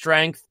full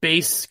strength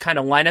base kind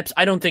of lineups.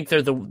 I don't think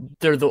they're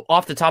the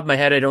off the top of my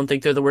head. I don't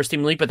think they're the worst team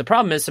in the league. But the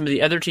problem problem is some of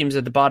the other teams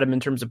at the bottom in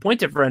terms of point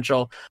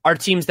differential are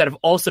teams that have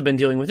also been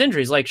dealing with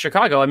injuries, like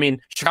Chicago. I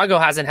mean, Chicago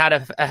hasn't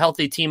had a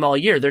healthy team all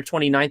year. They're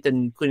 29th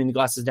including the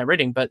Glasses net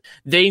rating, but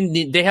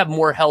they have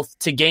more health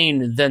to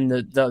gain than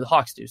the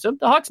Hawks do. So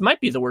the Hawks might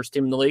be the worst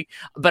team in the league,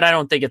 but I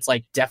don't think it's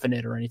like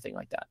definite or anything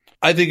like that.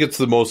 I think it's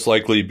the most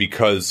likely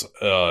because,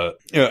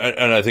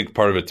 and I think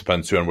part of it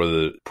depends too on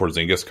whether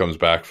Porzingis comes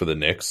back for the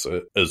Knicks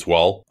as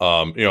well.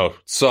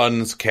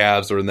 Suns,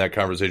 Cavs are in that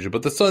conversation,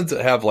 but the Suns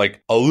have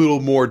like a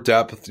little more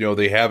depth.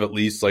 They have at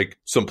least like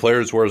some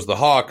players, whereas the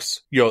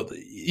Hawks,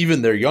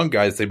 even their young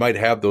guys, they might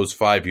have those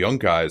 5 young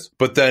guys,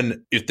 but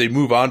then if they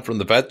move on from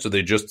the vets or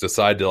they just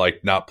decide to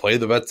like not play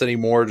the vets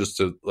anymore, just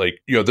to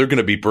like, they're going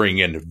to be bringing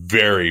in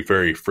very,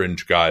 very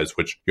fringe guys,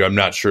 which I'm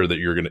not sure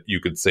that you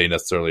could say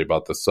necessarily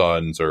about the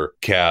Suns or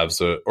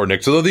Cavs or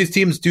Knicks, although these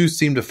teams do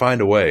seem to find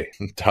a way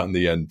down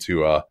the end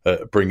to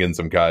bring in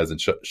some guys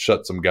and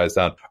shut some guys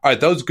down. All right,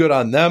 that was good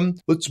on them.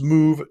 Let's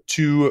move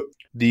to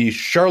the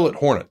Charlotte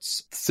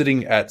Hornets,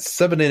 sitting at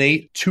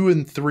 7-8,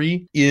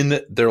 2-3 in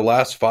their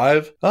last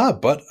 5.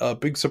 But a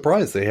big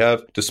surprise. They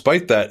have,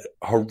 despite that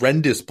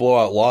horrendous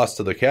blowout loss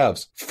to the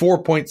Cavs,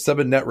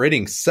 4.7 net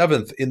rating,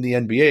 7th in the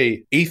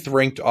NBA, 8th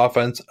ranked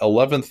offense,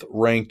 11th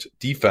ranked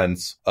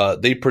defense.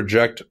 They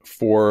project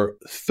for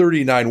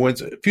 39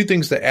 wins. A few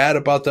things to add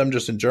about them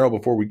just in general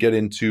before we get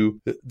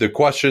into the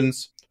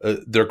questions.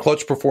 Their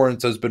clutch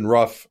performance has been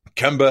rough.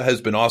 Kemba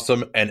has been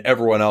awesome, and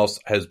everyone else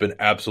has been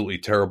absolutely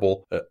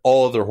terrible.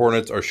 All of their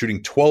Hornets are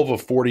shooting 12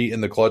 of 40 in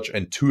the clutch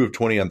and 2 of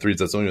 20 on threes.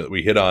 That's something that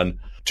we hit on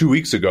 2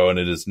 weeks ago, and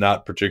it is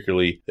not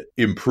particularly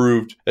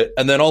improved.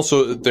 And then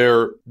also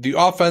the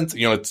offense,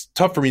 it's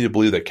tough for me to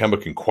believe that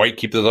Kemba can quite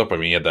keep this up. I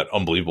mean, he had that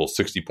unbelievable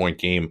 60-point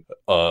game,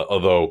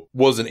 although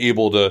wasn't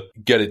able to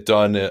get it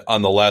done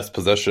on the last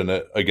possession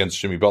against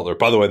Jimmy Butler.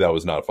 By the way, that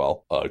was not a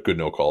foul. Good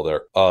no call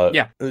there.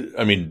 Yeah.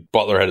 I mean,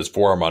 Butler had his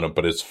forearm on him,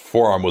 but his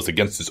forearm was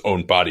against his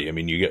own body. I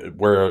mean, you get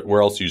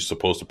where else are you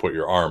supposed to put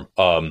your arm?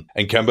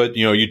 And Kemba,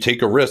 you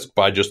take a risk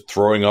by just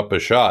throwing up a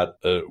shot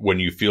when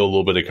you feel a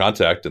little bit of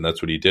contact, and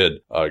that's what he did.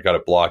 Got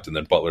it blocked, and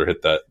then Butler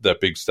hit that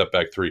big step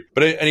back 3.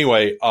 But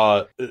anyway,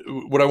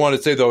 what I want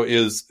to say though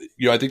is,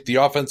 I think the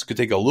offense could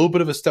take a little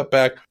bit of a step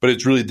back, but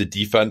it's really the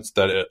defense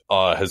that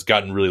has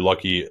gotten really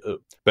lucky.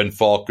 Ben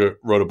Falk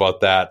wrote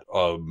about that.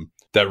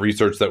 That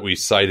research that we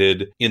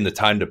cited in the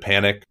Time to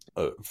Panic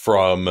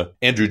from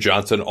Andrew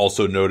Johnson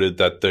also noted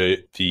that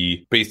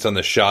the based on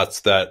the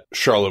shots that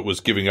Charlotte was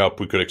giving up,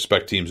 we could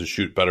expect teams to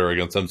shoot better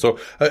against them. So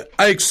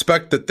I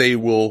expect that they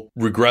will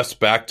regress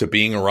back to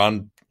being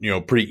around,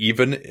 pretty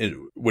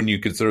even when you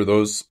consider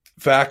those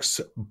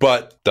facts,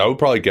 but that would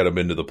probably get them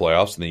into the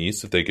playoffs in the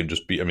East if they can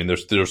just be. I mean, they're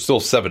still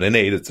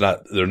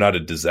 7-8. They're not a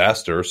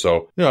disaster.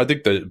 So I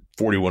think the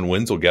 41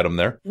 wins will get them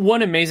there.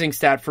 One amazing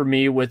stat for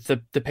me with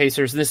the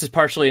Pacers, and this is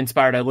partially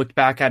inspired. I looked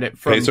back at it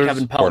from Pacers?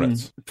 Kevin Pelton.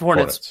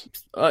 Hornets.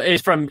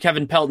 It's from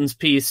Kevin Pelton's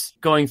piece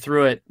going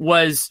through it.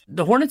 Was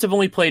the Hornets have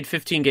only played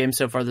 15 games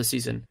so far this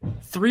season.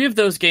 3 of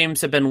those games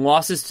have been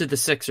losses to the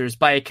Sixers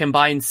by a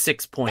combined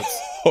 6 points.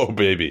 Oh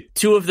baby!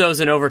 2 of those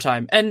in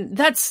overtime, and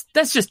that's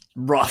just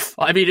rough.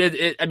 I mean,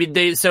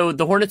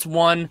 the Hornets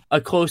won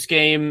a close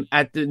game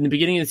in the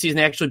beginning of the season.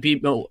 They actually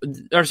beat. Who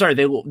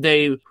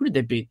did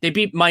they beat? They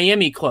beat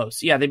Miami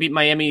close. Yeah, they beat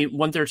Miami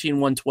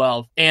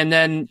 113-112, and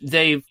then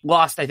they've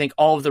lost, I think,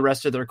 all of the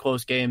rest of their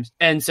close games.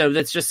 And so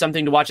that's just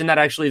something to watch. And that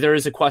actually, there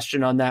is a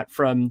question on that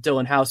from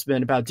Dylan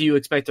Hausman about, do you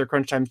expect their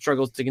crunch time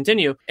struggles to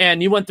continue?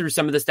 And you went through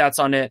some of the stats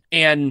on it.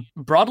 And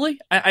broadly,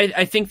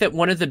 I think that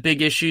one of the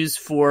big issues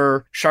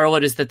for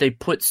Charlotte is that they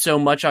put so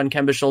much on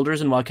Kemba's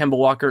shoulders. And while Kemba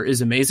Walker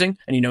is amazing,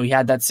 and he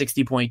had that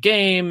 60-point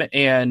game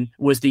and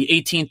was the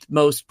 18th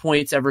most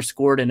points ever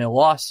scored in a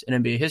loss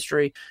in NBA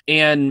history.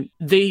 And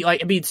so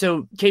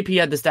KP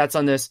had the stats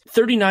on this: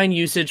 39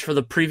 usage for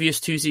the previous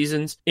 2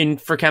 seasons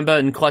for Kemba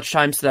in clutch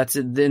time. So that's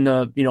in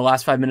the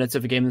last 5 minutes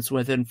of a game that's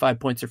within 5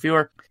 points or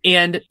fewer.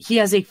 And he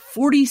has a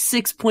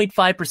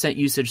 46.5%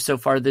 usage so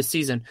far this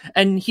season.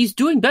 And he's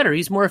doing better.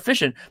 He's more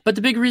efficient. But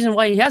the big reason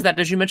why he has that,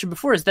 as you mentioned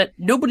before, is that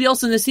nobody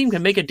else in this team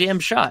can make a damn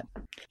shot.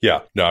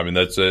 Yeah, no, I mean,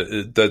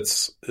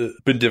 that's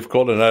been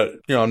difficult. And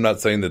I'm not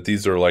saying that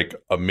these are like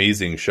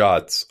amazing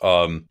shots.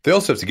 They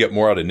also have to get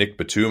more out of Nick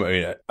Batum. I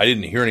mean, I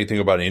didn't hear anything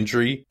about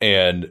injury,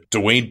 and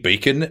Dwayne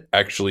Bacon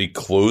actually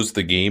closed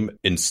the game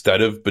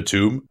instead of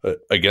Batum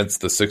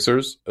against the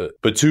Sixers.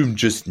 Batum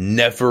just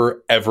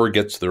never, ever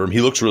gets to the rim.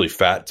 He looks really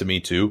fat to me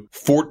too.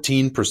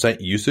 14%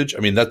 usage. I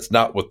mean, that's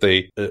not what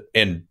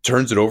and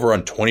turns it over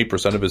on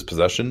 20% of his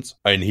possessions.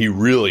 I mean, he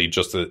really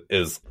just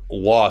is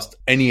lost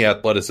any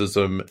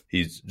athleticism.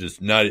 He's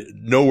just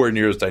nowhere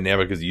near as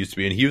dynamic as he used to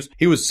be. And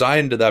he was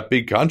signed to that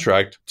big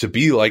contract to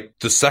be like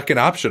the second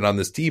option on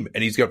this team,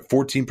 and he's got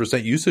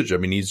 14% usage. I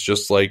mean, he's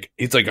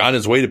on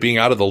his way to being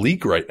out of the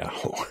league right now.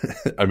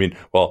 I mean,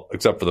 well,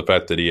 except for the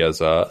fact that he has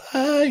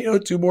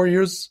 2 more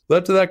years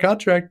left of that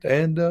contract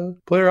and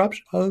player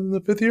option on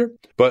the 5th year.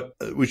 But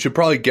we should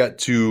probably get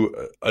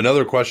to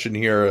another question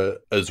here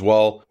as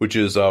well, which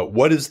is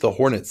what is the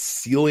Hornets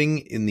ceiling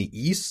in the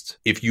East?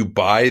 If you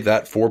buy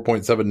that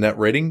 4.7 net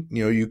rating,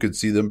 you could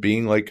see them being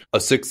being like a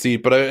 6th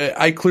seed, but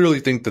I clearly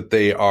think that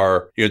they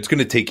are, it's going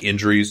to take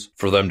injuries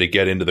for them to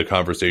get into the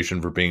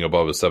conversation for being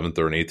above a 7th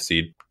or an 8th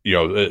seed.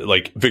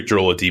 Like Victor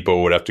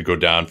Oladipo would have to go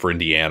down for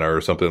Indiana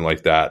or something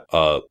like that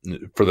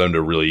for them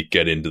to really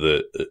get into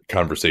the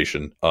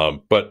conversation.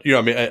 But,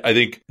 I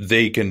think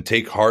they can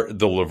take heart.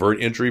 The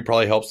LeVert injury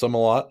probably helps them a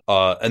lot.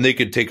 And they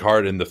could take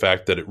heart in the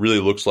fact that it really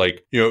looks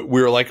like, we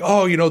were like,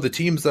 the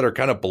teams that are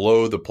kind of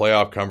below the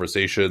playoff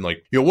conversation,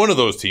 like, one of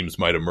those teams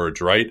might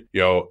emerge, right?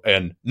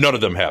 And none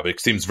of them have. It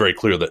seems very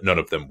clear that none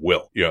of them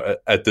will,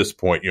 at this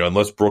point,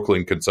 unless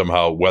Brooklyn can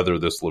somehow weather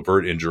this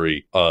LeVert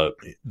injury,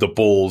 the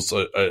Bulls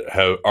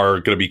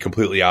are going to be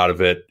completely out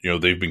of it.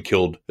 They've been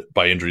killed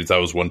by injuries. That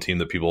was one team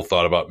that people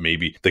thought about.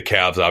 Maybe the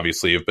Cavs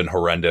obviously have been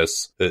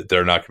horrendous.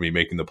 They're not going to be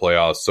making the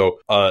playoffs. So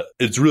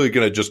it's really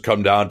going to just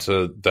come down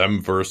to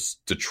them versus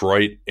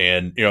Detroit.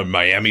 And,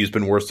 Miami's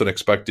been worse than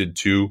expected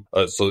too.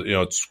 So,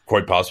 it's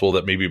quite possible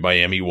that maybe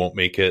Miami won't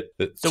make it.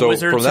 The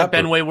Wizards have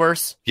been way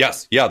worse.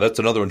 Yes. Yeah, that's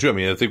another one too.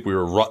 I think we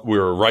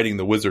were writing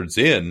the Wizards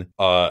in.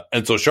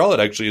 And so Charlotte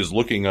actually is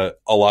looking a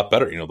lot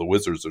better. The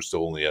Wizards are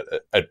still only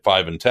at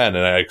 5-10, and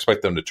I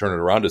expect them to turn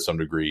it around to some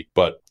degree.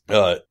 But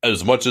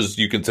as much as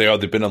you can say,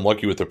 they've been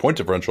unlucky with their point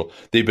differential,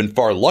 they've been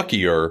far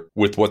luckier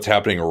with what's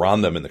happening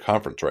around them in the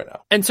conference right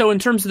now. And so in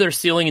terms of their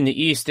ceiling in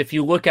the East, if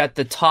you look at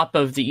the top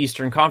of the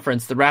Eastern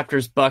Conference, the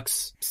Raptors,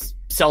 Bucks,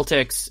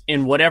 Celtics,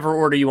 in whatever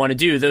order you want to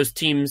do, those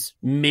teams,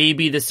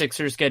 maybe the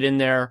Sixers get in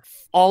there.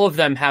 All of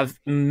them have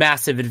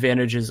massive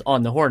advantages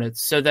on the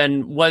Hornets. So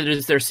then what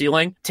is their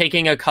ceiling?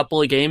 Taking a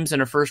couple of games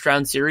in a first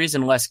round series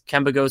unless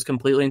Kemba goes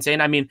completely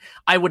insane.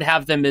 I would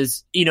have them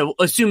as,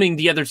 assuming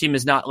the other team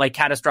is not like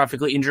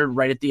catastrophically injured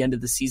right at the end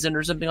of the season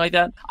or something like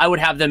that, I would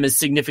have them as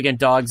significant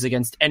dogs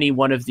against any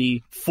one of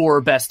the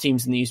 4 best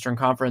teams in the Eastern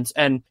Conference.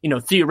 And,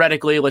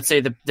 theoretically, let's say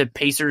the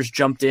Pacers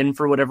jumped in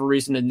for whatever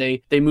reason and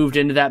they moved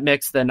into that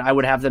mix, then I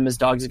would have them as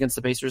dogs against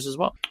the Pacers as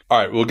well. All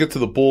right, we'll get to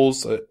the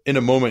Bulls in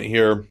a moment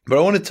here, but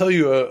I want to tell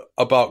you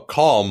about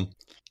Calm,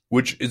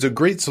 which is a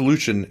great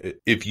solution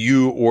if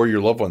you or your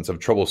loved ones have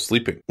trouble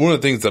sleeping. One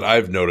of the things that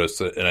I've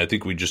noticed, and I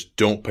think we just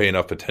don't pay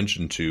enough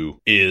attention to,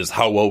 is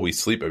how well we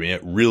sleep.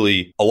 It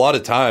really, a lot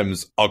of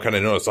times I'll kind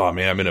of notice, I'm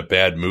in a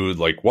bad mood.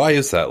 Like, why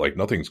is that? Like,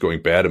 nothing's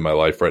going bad in my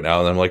life right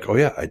now. And I'm like, oh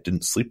yeah, I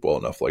didn't sleep well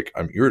enough. Like,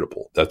 I'm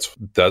irritable. That's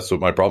what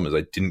my problem is.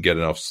 I didn't get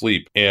enough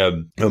sleep.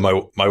 And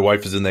my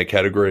wife is in that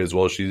category as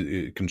well.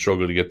 She can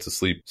struggle to get to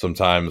sleep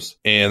sometimes.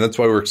 And that's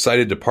why we're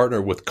excited to partner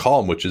with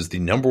Calm, which is the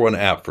 #1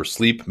 app for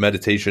sleep,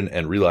 meditation,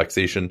 and relaxation.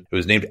 It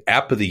was named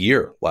App of the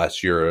Year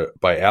last year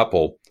by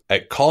Apple.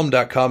 At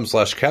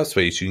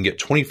calm.com/capspace, you can get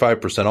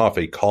 25% off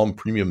a Calm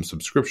premium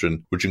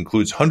subscription, which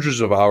includes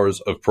hundreds of hours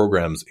of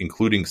programs,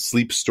 including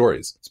sleep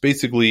stories. It's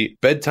basically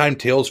bedtime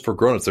tales for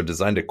grown-ups. They're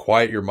designed to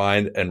quiet your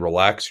mind and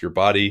relax your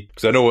body.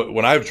 Because I know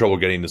when I have trouble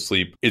getting to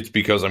sleep, it's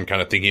because I'm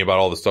kind of thinking about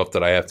all the stuff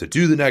that I have to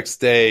do the next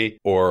day,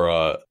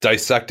 or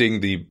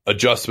dissecting the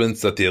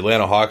adjustments that the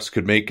Atlanta Hawks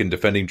could make in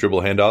defending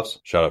dribble handoffs.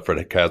 Shout out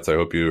Fred Katz. I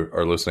hope you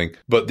are listening.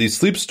 But these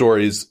sleep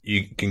stories,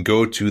 you can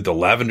go to the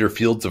lavender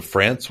fields of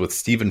France with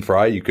Stephen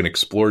Fry. You can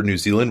explore New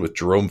Zealand with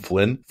Jerome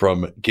Flynn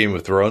from Game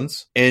of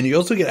Thrones. And you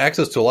also get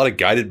access to a lot of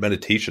guided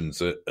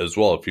meditations as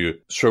well. If you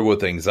struggle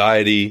with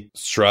anxiety,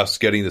 stress,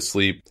 getting to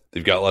sleep,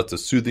 they've got lots of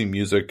soothing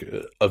music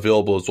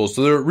available as well.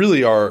 So there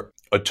really are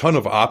a ton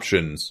of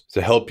options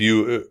to help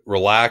you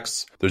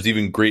relax. There's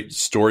even great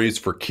stories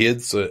for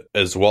kids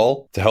as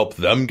well to help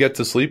them get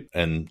to sleep.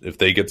 And if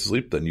they get to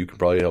sleep, then you can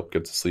probably help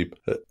get to sleep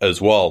as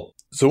well.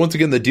 So once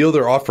again, the deal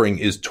they're offering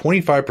is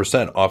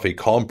 25% off a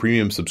Calm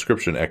premium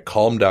subscription at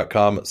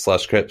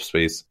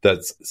calm.com/capspace.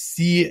 That's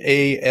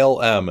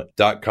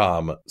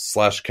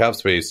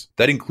CALM.com/capspace.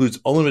 That includes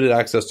unlimited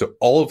access to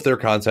all of their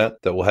content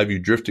that will have you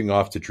drifting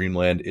off to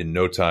dreamland in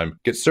no time.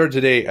 Get started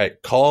today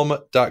at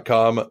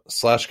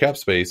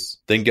calm.com/capspace,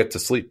 then get to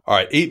sleep. All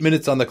right, 8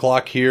 minutes on the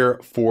clock here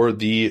for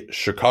the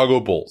Chicago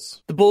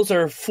Bulls. The Bulls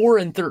are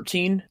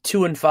 4-13,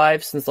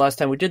 2-5 since the last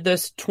time we did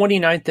this,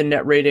 29th in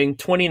net rating,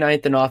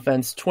 29th in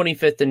offense,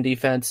 25th in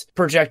defense,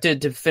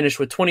 projected to finish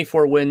with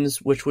 24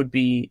 wins, which would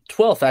be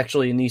 12th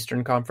actually in the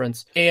Eastern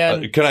Conference.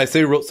 And can I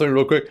say something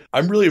real quick?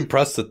 I'm really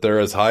impressed that they're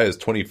as high as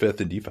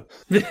 25th in defense.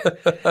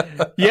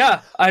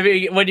 Yeah,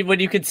 when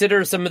you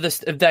consider some of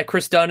this, that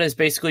Chris Dunn has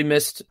basically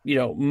missed,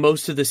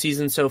 most of the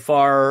season so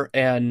far,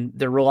 and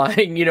they're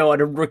relying,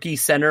 on a rookie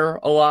center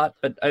a lot.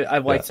 But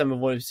I've liked some of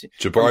what I've seen.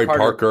 Jabari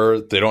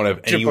Parker, they don't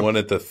have anyone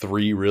at the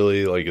 3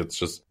 really. Like, it's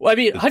just. Well,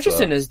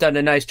 Hutchison has done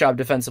a nice job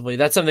defensively.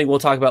 That's something we'll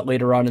talk about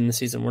later on in the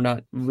season.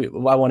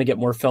 I want to get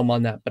more film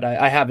on that, but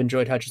I have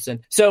enjoyed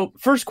Hutchison. So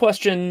first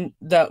question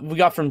that we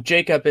got from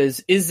Jacob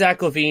is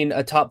Zach LaVine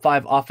a top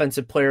 5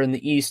 offensive player in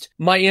the East?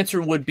 My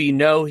answer would be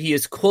no. He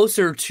is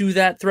closer to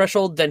that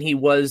threshold than he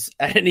was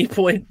at any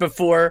point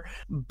before.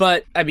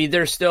 But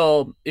there's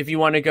still, if you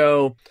want to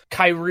go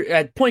Kyrie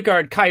at point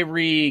guard,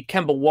 Kyrie,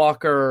 Kemba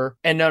Walker,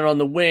 and then on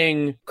the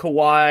wing,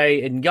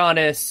 Kawhi and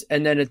Giannis,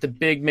 and then at the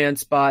big man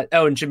spot,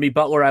 and Jimmy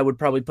Butler, I would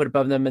probably put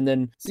above them. And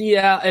then,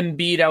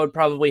 Embiid, I would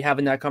probably have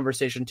in that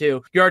conversation too.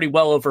 too. You're already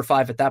well over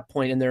 5 at that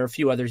point, and there are a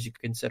few others you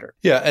could consider.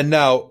 Yeah, and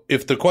now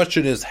if the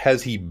question is,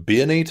 has he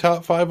been a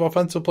top 5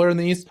 offensive player in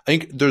the East? I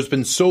think there's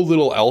been so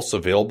little else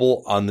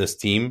available on this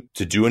team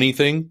to do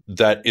anything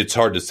that it's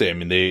hard to say. I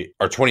mean, they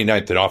are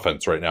 29th in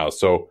offense right now.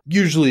 So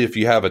usually if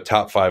you have a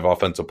top 5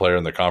 offensive player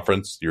in the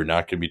conference, you're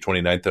not going to be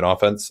 29th in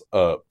offense.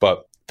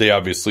 But they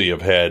obviously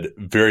have had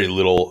very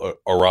little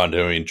around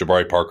him. I mean,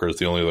 Jabari Parker is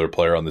the only other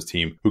player on this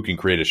team who can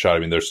create a shot. I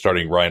mean, they're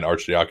starting Ryan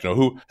Arcidiacono,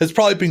 who has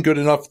probably been good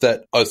enough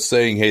that us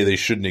saying, hey, they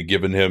shouldn't have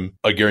given him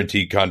a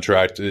guaranteed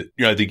contract.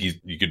 I think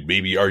you could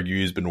maybe argue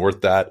he's been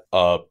worth that.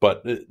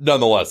 But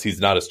nonetheless, he's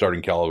not a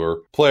starting caliber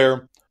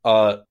player.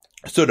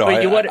 So no,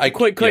 a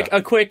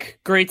quick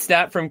great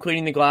stat from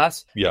Cleaning the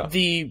Glass. Yeah.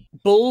 The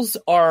Bulls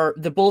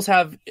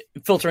have,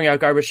 filtering out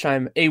garbage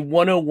time, a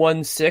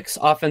 101.6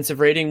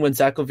 offensive rating when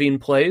Zach LaVine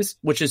plays,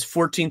 which is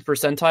 14th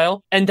percentile.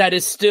 And that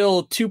is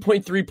still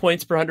 2.3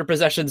 points per 100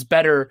 possessions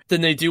better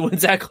than they do when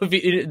Zach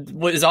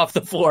LaVine is off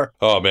the floor.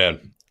 Oh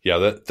man.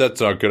 Yeah,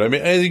 that's not good. I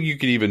mean, I think you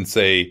could even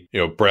say,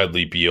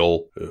 Bradley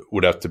Beal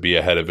would have to be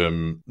ahead of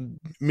him,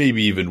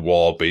 maybe even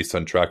Wall based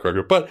on track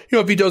record. But,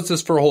 if he does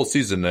this for a whole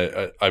season,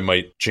 I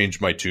might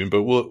change my tune,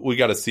 but we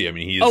got to see. I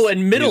mean,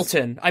 and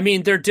Middleton. I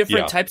mean, they're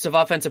different types of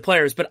offensive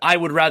players, but I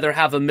would rather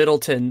have a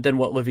Middleton than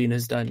what LaVine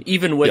has done,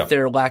 even with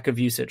their lack of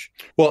usage.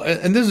 Well,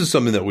 and this is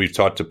something that we've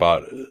talked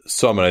about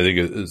some, and I think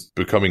is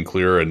becoming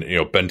clear. And,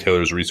 Ben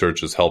Taylor's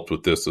research has helped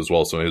with this as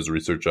well. Some of his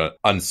research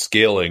on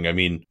scaling. I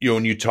mean,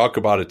 when you talk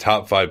about a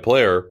top 5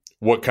 player,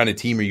 what kind of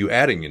team are you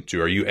adding him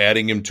to? Are you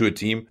adding him to a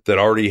team that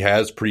already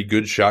has pretty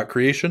good shot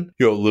creation?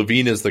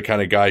 LaVine is the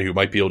kind of guy who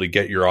might be able to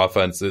get your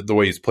offense the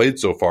way he's played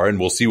so far, and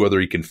we'll see whether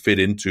he can fit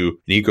into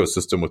an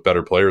ecosystem with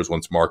better players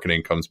once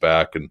Markkanen comes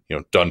back. And,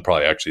 Dunn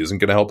probably actually isn't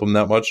going to help him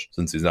that much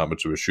since he's not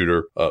much of a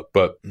shooter.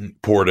 But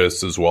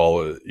Portis as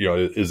well,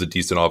 is a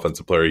decent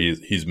offensive player.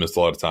 He's missed a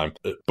lot of time.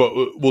 But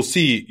we'll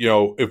see,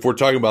 if we're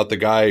talking about the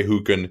guy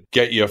who can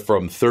get you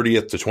from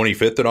 30th to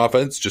 25th in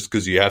offense, just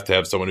because you have to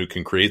have someone who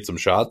can create some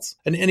shots.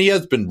 And he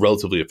has been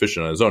relatively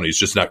efficient on his own. He's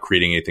just not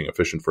creating anything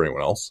efficient for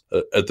anyone else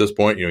at this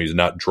point. He's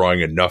not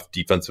drawing enough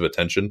defensive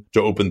attention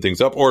to open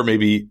things up, or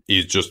maybe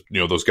he's just,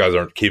 those guys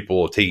aren't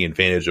capable of taking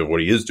advantage of what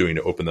he is doing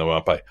to open them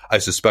up. I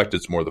suspect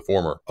it's more the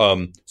former.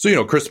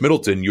 So, Chris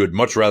Middleton, you would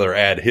much rather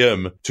add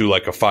him to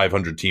like a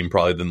 500 team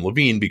probably than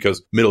LaVine,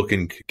 because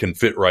Middleton can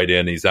fit right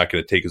in. He's not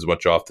going to take as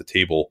much off the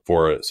table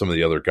for some of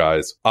the other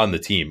guys on the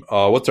team.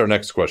 What's our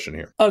next question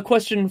here? A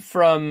question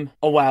from,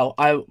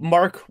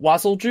 Mark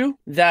Wazelju,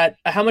 that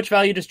how much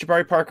value does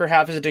Jabari Parker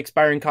have as an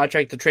expiring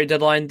contract at the trade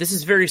deadline? This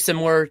is very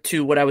similar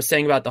to what I was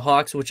saying about the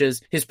Hawks, which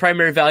is his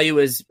primary value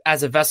is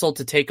as a vessel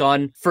to take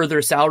on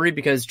further salary,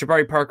 because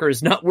Jabari Parker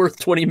is not worth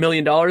 $20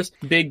 million.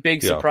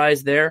 Big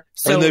surprise there.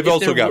 So and they've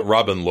also got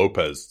Robin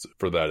Lopez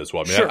for that as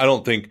well. I mean, sure. I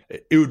don't think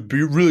it would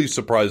really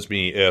surprise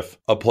me if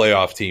a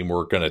playoff team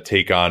were going to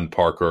take on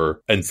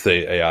Parker and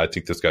say, hey, I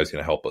think this guy's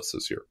going to help us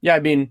this year. Yeah, I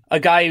mean, a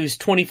guy who's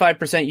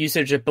 25%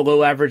 usage at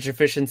below average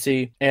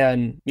efficiency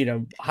and,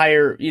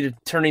 higher,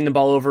 turning the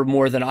ball over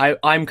more than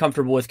I'm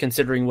comfortable with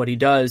considering what he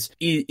does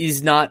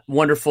is not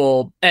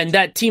wonderful. And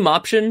that team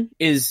option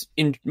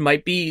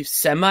might be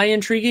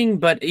semi-intriguing,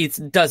 but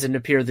it doesn't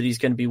appear that he's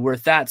going to be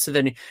worth that. So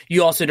then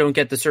you also don't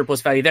get the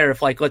surplus value there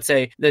if, let's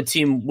say the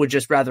team would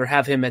just rather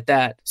have him at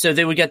that. So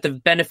they would get the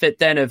benefit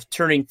then of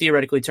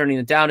theoretically turning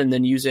it down and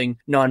then using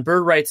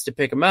non-bird rights to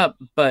pick him up,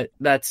 but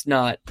that's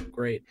not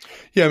great.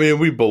 Yeah, I mean,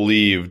 we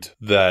believed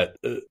that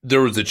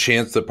there was a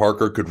chance that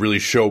Parker could really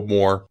show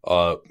more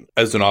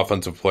as an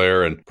offensive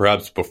player, and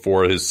perhaps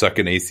before his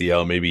second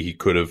ACL, maybe he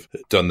could have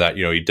done that.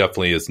 He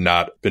definitely has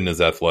not been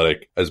as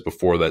athletic as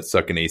before that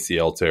second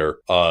ACL tear.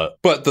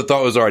 But the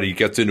thought was, all right, he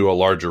gets into a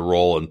larger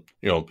role, and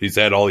he's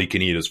had all he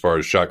can eat as far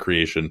as shot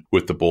creation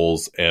with the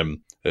Bulls, and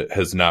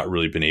has not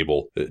really been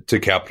able to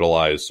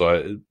capitalize.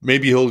 So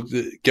maybe he'll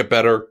get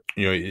better.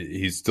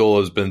 He still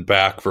has been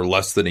back for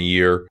less than a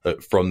year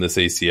from this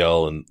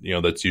ACL. And,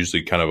 that's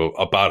usually kind of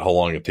about how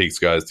long it takes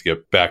guys to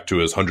get back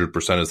to as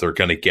 100% as they're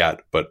going to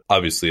get. But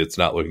obviously it's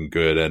not looking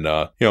good. And,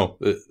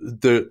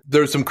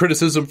 there's some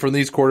criticism from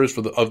these quarters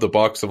of the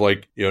Bucks of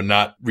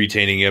not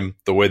retaining him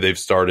the way they've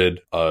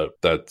started.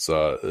 That's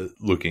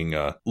looking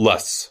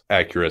less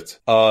accurate.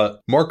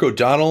 Mark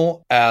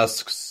O'Donnell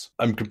asks,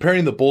 I'm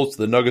comparing the Bulls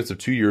to the Nuggets of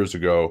 2 years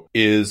ago.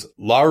 Is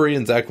Lowry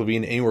and Zach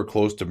LaVine anywhere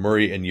close to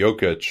Murray and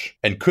Jokic?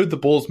 And could the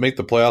Bulls make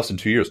the playoffs in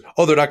 2 years?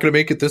 Oh, they're not going to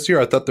make it this year?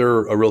 I thought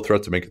they're a real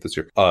threat to make it this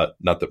year.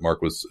 Not that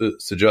Mark was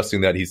suggesting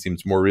that. He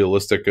seems more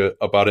realistic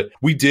about it.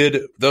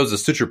 That was a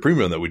Stitcher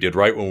Premium that we did,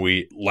 right?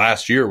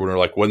 Last year, when we were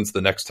like, when's the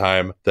next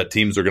time that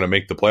teams are going to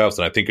make the playoffs?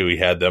 And I think we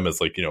had them as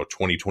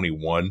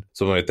 2021,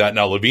 something like that.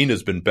 Now, LaVine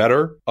has been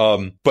better.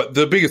 But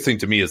the biggest thing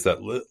to me is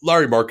that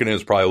Larry Markkanen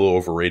is probably a little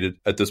overrated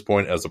at this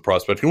point as a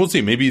prospect. And we'll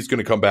see. Maybe he's going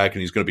to come back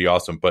and he's going to be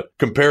awesome. But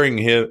comparing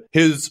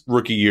his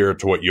rookie year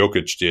to what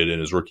Jokic did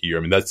in his rookie year,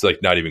 I mean, that's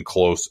not even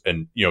close.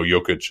 And,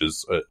 Jokic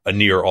is a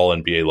near all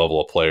NBA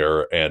level of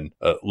player, and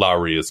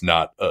Lowry is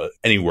not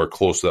anywhere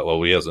close to that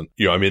level. He hasn't,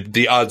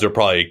 the odds are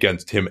probably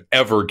against him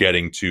ever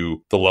getting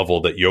to the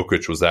level that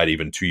Jokic was at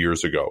even 2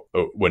 years ago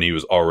when he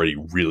was already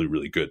really,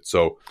 really good.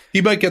 So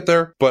he might get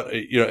there, but,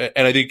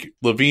 and I think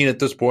LaVine at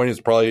this point has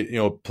probably,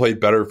 played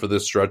better for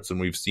this stretch than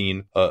we've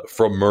seen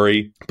from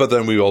Murray. But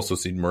then we've also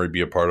seen Murray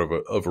be a part of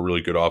a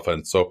really good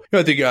offense. So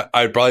I think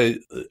I'd probably,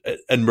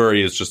 and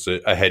Murray is just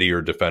a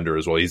headier defender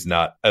as well. He's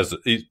not as,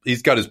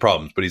 he's got his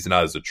problems, but he's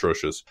not as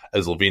atrocious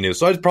as LaVine is.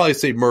 So I'd probably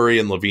say Murray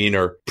and LaVine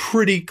are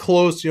pretty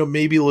close.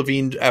 Maybe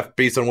LaVine,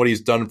 based on what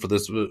he's done for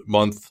this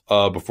month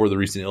before the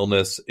recent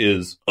illness,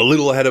 is a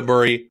little ahead of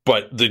Murray,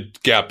 but the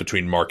gap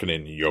between Markkanen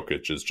and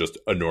Jokic is just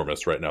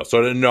enormous right now.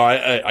 So no,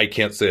 I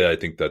can't say that I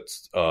think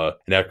that's an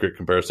accurate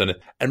comparison.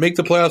 And make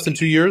the playoffs in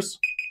 2 years?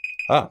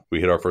 We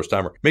hit our first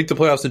timer. Make the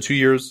playoffs in 2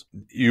 years.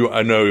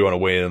 I know you want to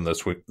weigh in on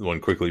this one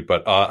quickly,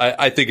 but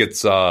I think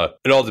it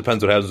all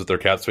depends what happens with their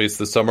cap space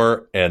this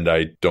summer, and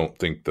I don't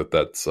think that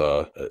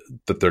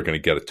they're going to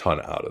get a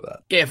ton out of that.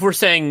 Yeah, if we're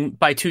saying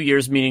by 2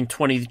 years, meaning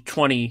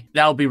 2020,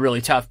 that'll be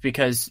really tough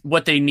because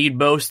what they need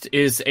most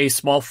is a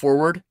small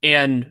forward,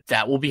 and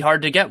that will be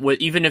hard to get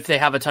even if they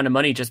have a ton of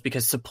money, just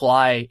because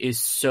supply is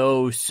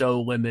so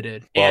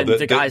limited. Well, and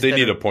they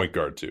need a point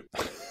guard too.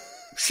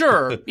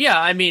 Sure.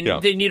 Yeah.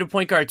 They need a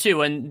point guard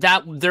too. And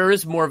that there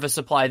is more of a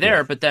supply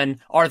there, but then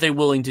are they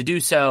willing to do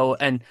so?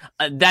 And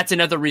that's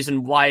another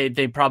reason why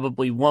they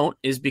probably won't,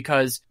 is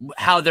because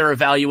how they're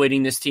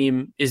evaluating this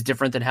team is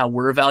different than how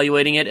we're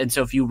evaluating it. And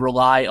so if you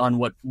rely on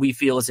what we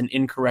feel is an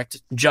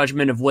incorrect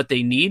judgment of what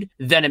they need,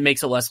 then it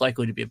makes it less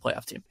likely to be a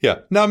playoff team. Yeah.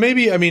 Now,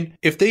 maybe,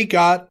 if they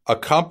got a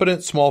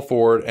competent small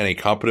forward and a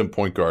competent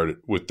point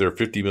guard with their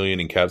 $50 million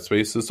in cap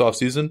space this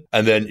offseason,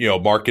 and then,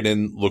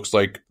 Markkanen looks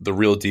like the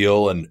real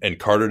deal and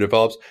Carter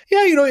develops,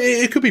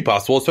 it could be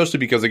possible, especially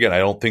because, again, I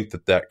don't think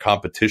that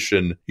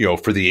competition,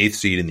 for the 8th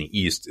seed in the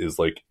East is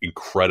like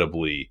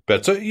incredibly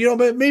bad. So,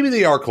 but maybe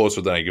they are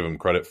closer than I give them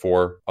credit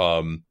for.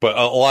 But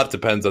a lot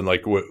depends on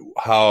like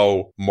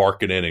how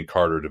Markkanen and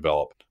Carter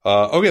develop.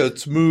 Okay,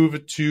 let's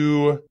move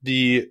to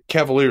the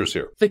Cavaliers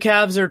here. The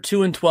Cavs are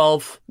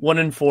 2-12,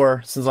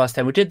 1-4 since last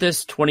time we did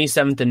this.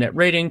 27th in net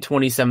rating,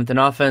 27th in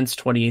offense,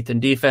 28th in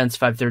defense.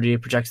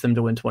 538 projects them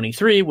to win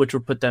 23, which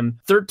would put them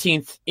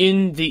 13th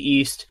in the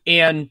East.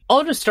 And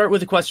I'll just start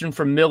with a question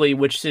from Millie,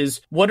 which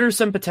is, what are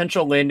some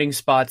potential landing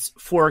spots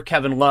for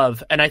Kevin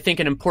Love? And I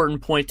think an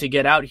important point to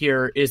get out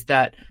here is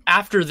that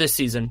after this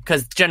season,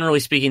 because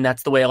generally speaking,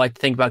 that's the way I like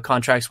to think about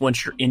contracts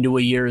once you're into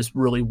a year, is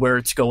really where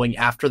it's going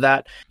after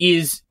that,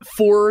 is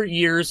 4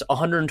 years,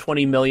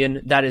 $120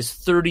 million. That is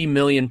 $30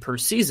 million per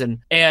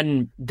season.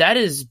 And that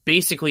is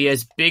basically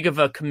as big of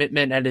a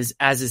commitment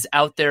as is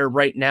out there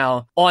right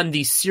now on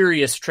the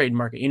serious trade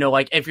market.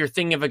 Like if you're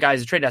thinking of a guy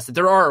as a trade asset,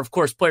 there are, of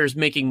course, players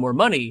making more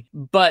money,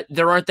 but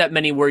there aren't that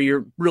many where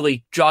you're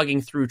really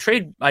jogging through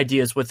trade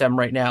ideas with them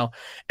right now.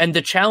 And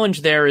the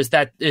challenge there is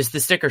the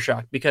sticker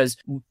shock, because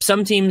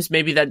some teams,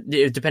 maybe that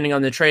depending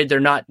on the trade, they're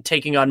not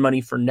taking on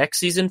money for next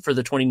season, for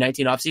the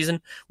 2019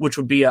 offseason, which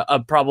would be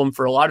a problem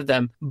for a lot of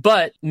them.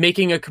 But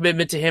making a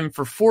commitment to him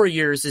for 4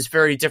 years is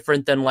very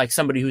different than like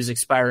somebody who's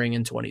expiring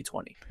in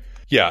 2020.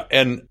 Yeah,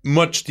 and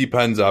much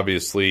depends,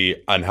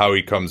 obviously, on how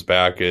he comes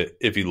back,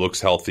 if he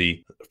looks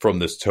healthy from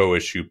this toe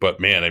issue. But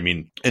man,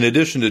 in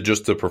addition to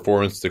just the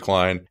performance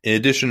decline, in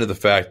addition to the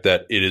fact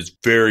that it is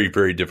very,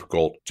 very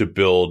difficult to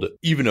build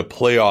even a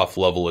playoff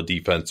level of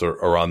defense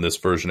around this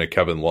version of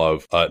Kevin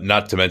Love,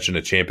 not to mention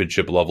a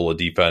championship level of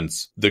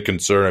defense, the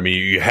concern,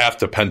 you have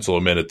to pencil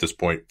him in at this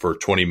point for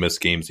 20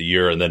 missed games a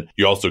year. And then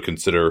you also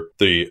consider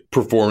the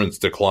performance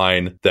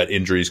decline that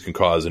injuries can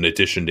cause in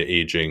addition to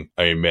aging.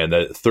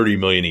 That $30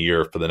 million a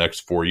year for the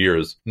next 4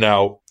 years.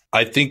 Now,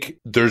 I think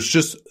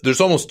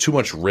there's almost too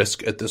much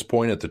risk at this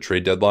point at the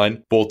trade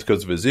deadline, both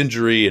because of his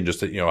injury and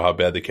just, how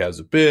bad the Cavs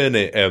have been,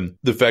 and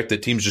the fact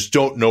that teams just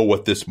don't know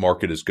what this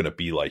market is going to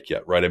be like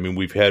yet, right?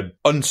 We've had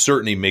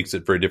uncertainty makes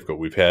it very difficult.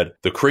 We've had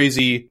the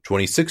crazy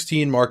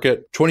 2016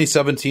 market.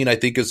 2017, I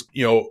think, is,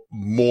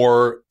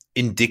 more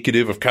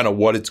indicative of kind of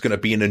what it's going to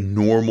be in a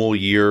normal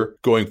year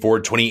going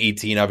forward.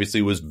 2018 obviously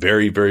was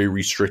very, very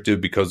restrictive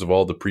because of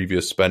all the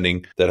previous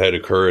spending that had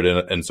occurred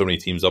and so many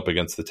teams up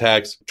against the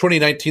tax.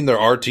 2019, there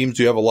are teams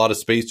who have a lot of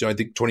space. I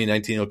think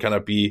 2019 will kind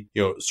of be,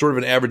 sort of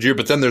an average year,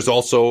 but then there's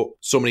also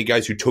so many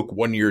guys who took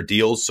 1 year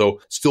deals. So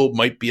still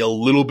might be a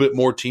little bit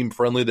more team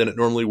friendly than it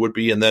normally would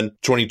be. And then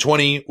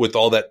 2020 with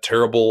all that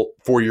terrible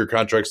 4-year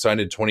contract signed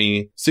in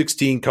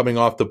 2016 coming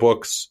off the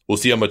books, we'll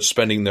see how much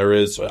spending there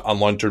is on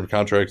long-term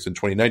contracts in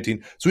 2019.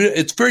 So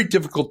it's very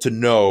difficult to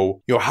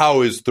know,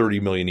 how is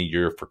 $30 million a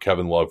year for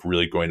Kevin Love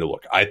really going to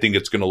look? I think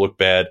it's going to look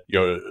bad,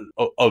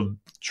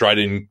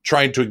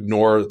 trying to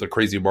ignore the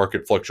crazy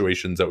market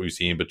fluctuations that we've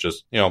seen, but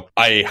just,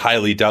 I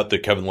highly doubt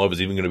that Kevin Love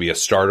is even going to be a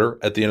starter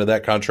at the end of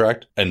that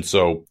contract. And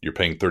so you're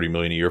paying $30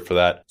 million a year for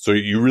that. So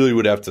you really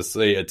would have to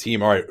say a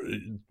team, all right,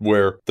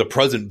 where the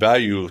present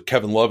value of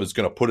Kevin Love is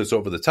going to put us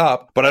over the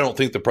top, but I don't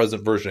think the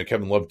present version of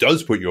Kevin Love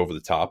does put you over the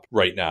top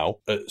right now.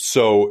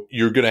 So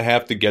you're going to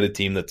have to get a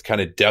team that's kind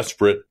of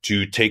desperate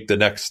to take the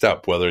next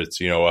step, whether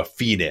it's, a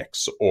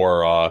Phoenix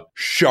or a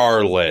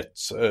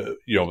Charlotte,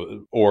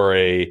 or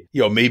a,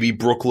 maybe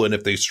Brooklyn,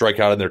 if they strike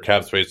out in their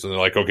cap space and they're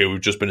like, okay,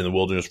 we've just been in the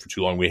wilderness for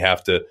too long. We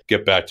have to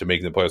get back to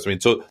making the playoffs. I mean,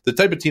 so the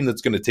type of team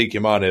that's going to take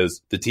him on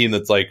is the team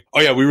that's like,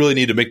 oh yeah, we really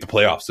need to make the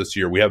playoffs this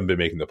year. We haven't been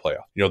making the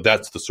playoffs.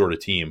 That's the sort of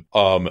team.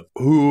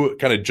 Who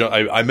kind of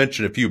I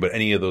mentioned a few, but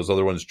any of those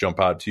other ones jump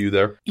out to you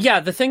there? Yeah,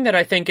 the thing that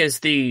I think is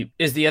the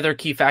other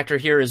key factor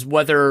here is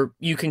whether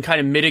you can kind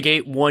of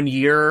mitigate 1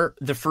 year,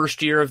 the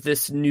first year of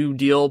this new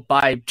deal,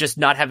 by just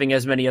not having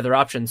as many other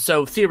options.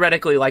 So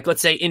theoretically, like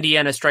let's say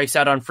Indiana strikes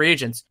out on free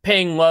agents,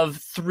 paying Love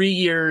 3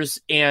 years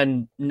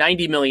and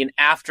 $90 million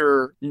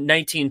after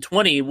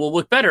 1920 will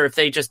look better if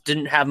they just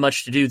didn't have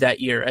much to do that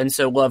year. And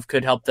so Love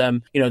could help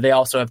them. They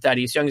also have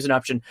Thaddeus Young as an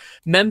option.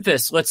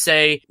 Memphis, let's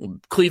say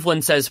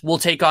Cleveland says, we'll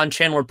take on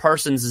Chandler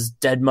Parsons as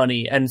dead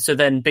money. And so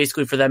then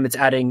basically for them, it's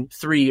adding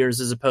 3 years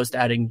as opposed to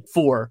adding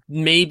 4.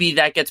 Maybe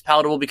that gets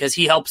palatable because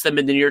he helps them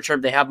in the near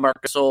term. They have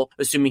Marc Gasol,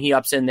 assuming he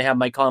opts in. They have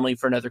Mike Conley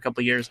for another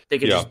couple of years. They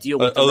could just deal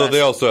with although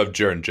they also have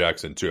Jaren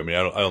Jackson too. I mean,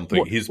 I don't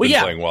think he's been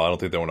playing well. I don't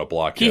think they want to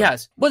block him. He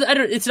has. Well,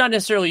 it's not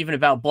necessarily even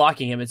about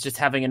blocking him. It's just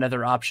having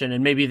another option.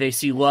 And maybe they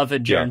see Love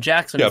and Jaren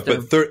Jackson. Yeah,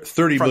 but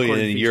 $30 million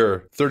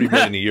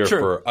a year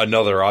for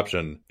another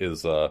option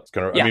is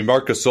kind of. I mean,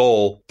 Marc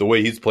Gasol, the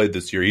way he's played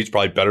this year, he's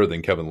probably better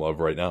than Kevin Love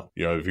right now.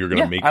 If you're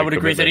going to make, I would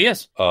agree that he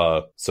is.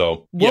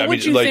 What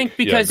would you think?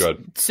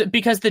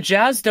 Because the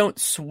Jazz don't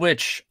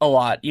switch a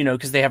lot,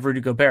 because they have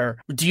Rudy Gobert.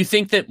 Do you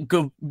think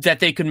that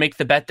they could make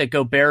the bet that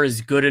Gobert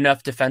is good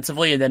enough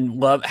defensively, and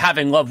then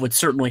having Love would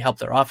certainly help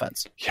their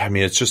offense? Yeah, I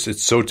mean,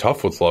 it's so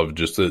tough with Love.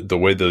 Just the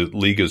way the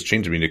league has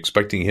changed. I mean,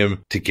 expecting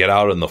him to get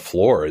out on the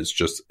floor is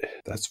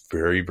that's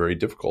very, very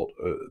difficult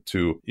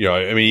to.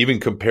 I mean, even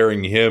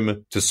comparing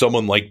him to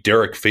someone like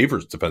Derek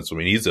Favors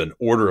defensively, I mean, he's an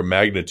order of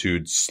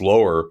magnitude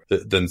slower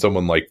than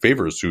someone like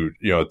Favors, who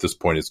at this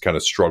point is kind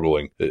of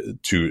struggling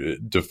to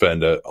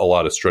defend a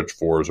lot of stretch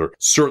fours, or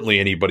certainly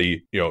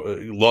anybody.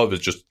 Love is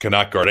just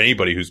cannot guard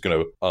anybody who's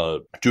going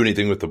to do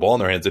anything with the ball in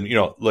their hands. And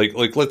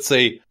like let's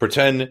say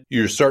pretend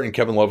you're starting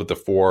Kevin Love at the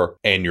 4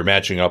 and you're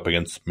matching up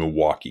against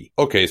Milwaukee.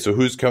 Okay, so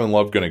who's Kevin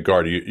Love going to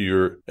guard?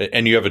 You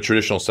have a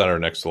traditional center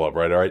next to Love,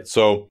 right? All right,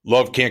 so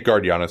Love can't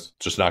guard Giannis.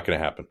 Just not going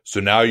to happen. So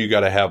now you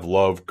got to have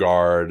Love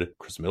guard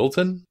Chris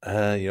Middleton.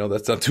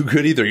 That's not too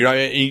good either.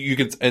 You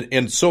can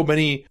and so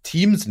many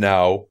teams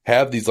now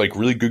have these like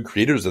really good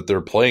creators that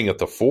they're playing at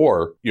the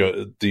 4.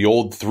 The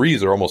old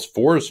 3s are almost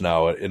 4s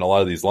now in a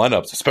lot of these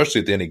lineups,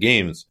 especially at the end of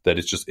games, that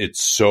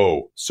it's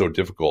so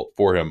difficult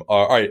for him.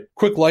 All right,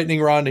 quick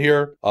lightning round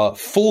here.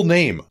 Full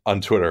name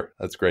on Twitter.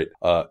 That's great.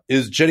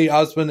 Is Cedi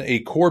Osman a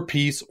core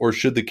piece, or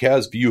should the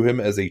Cavs view him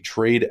as a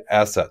trade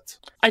asset?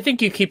 I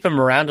think you keep him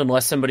around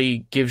unless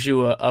somebody gives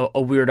you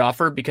a weird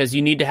offer, because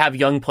you need to have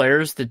young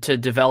players to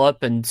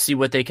develop and see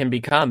what they can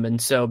become.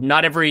 And so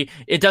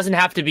it doesn't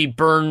have to be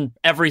burn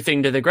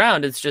everything to the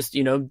ground. It's just,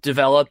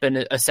 develop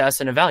and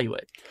assess and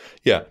evaluate.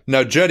 Yeah.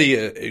 Now, Cedi,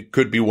 it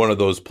could be one of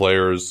those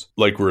players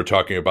like we were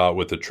talking about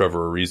with the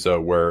Trevor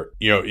Ariza, where,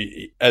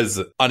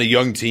 as on a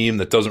young team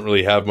that doesn't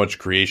really have much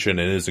creation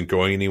and isn't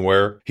going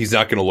anywhere, he's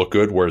not going to look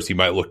good, whereas he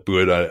might look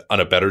good on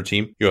a better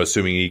team,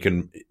 assuming he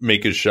can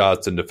make his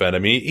shots and defend. I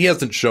mean, he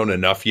hasn't shown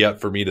enough yet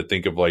for me to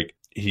think of like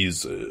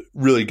he's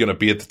really going to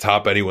be at the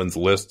top of anyone's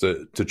list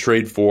to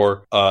trade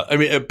for.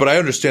 But I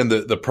understand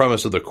the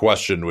premise of the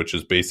question, which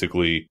is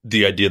basically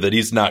the idea that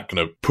he's not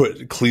going to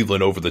put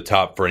Cleveland over the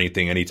top for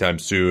anything anytime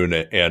soon.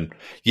 And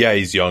yeah,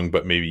 he's young,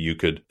 but maybe you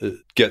could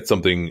get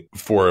something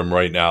for him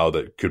right now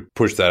that could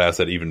push that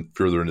asset even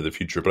further into the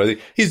future. But I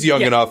think he's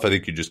young enough. I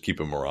think you just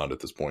keep him around at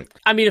this point.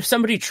 I mean, if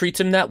somebody treats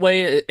him that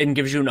way and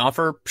gives you an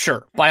offer,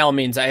 sure, by all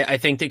means. I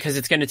think that because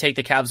it's going to take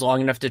the Cavs long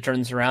enough to turn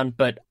this around.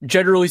 But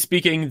generally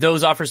speaking,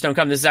 those offers don't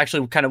come. This is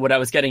actually kind of what I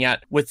was getting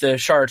at with the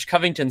Sharge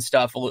Covington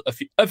stuff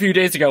a few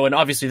days ago. And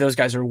obviously those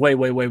guys are way,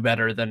 way, way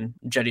better than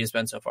Cedi has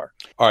been so far.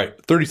 All right,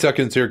 30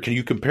 seconds here. Can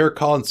you compare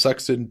Colin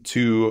Sexton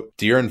to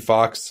De'Aaron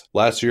Fox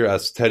last year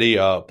as Teddy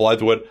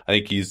Blythewood? I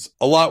think he's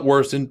a lot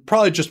worse in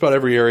probably just about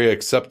every area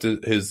except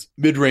his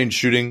mid-range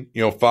shooting.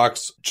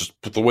 Fox, just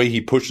the way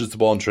he pushes the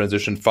ball in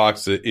transition,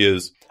 Fox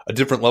is a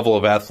different level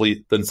of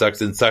athlete than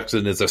Sexton.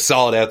 Sexton is a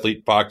solid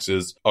athlete. Fox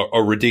is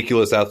a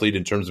ridiculous athlete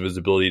in terms of his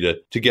ability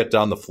to get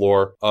down the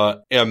floor.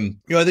 And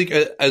I think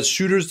as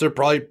shooters, they're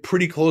probably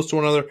pretty close to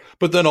one another.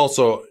 But then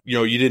also,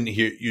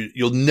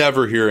 you'll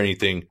never hear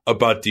anything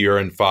about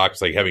De'Aaron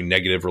Fox like having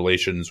negative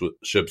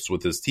relationships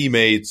with his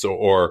teammates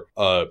or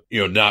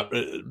not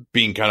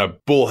being kind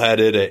of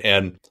bullheaded.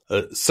 And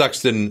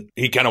Sexton,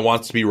 he kind of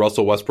wants to be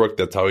Russell Westbrook.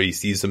 That's how he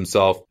sees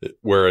himself.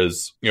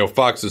 Whereas,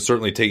 Fox is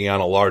certainly taking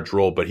on a large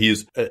role, but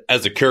he's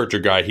as a character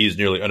guy, he's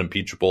nearly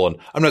unimpeachable. And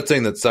I'm not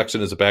saying that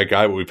Sexton is a bad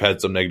guy, but we've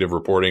had some negative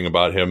reporting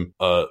about him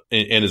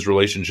in his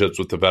relationships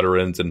with the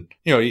veterans. And,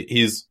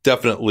 he's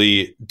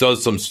definitely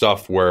does some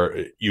stuff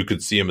where you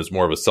could see him as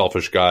more of a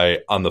selfish guy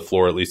on the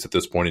floor, at least at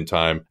this point in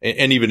time.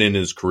 And even in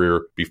his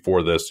career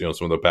before this, some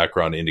of the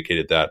background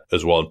indicated that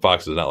as well. And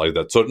Fox is not like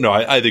that. So, no,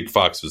 I think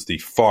Fox is the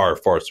far,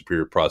 far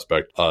superior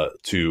prospect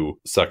to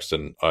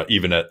Sexton,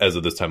 even as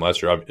of this time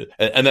last year.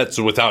 And that's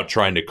without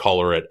trying to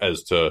color it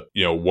as to,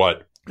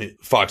 what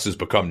Fox has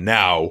become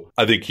now.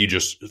 I think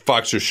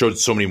Fox just showed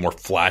so many more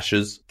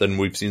flashes than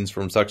we've seen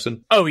from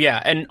Sexton. Oh,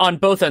 yeah. And on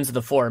both ends of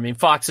the floor. I mean,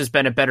 Fox has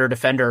been a better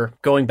defender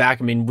going back.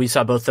 I mean, we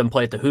saw both of them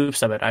play at the Hoop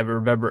Summit. I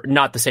remember,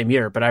 not the same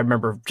year, but I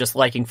remember just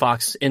liking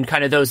Fox in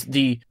kind of those,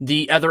 the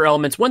other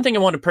elements. One thing I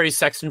want to praise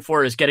Sexton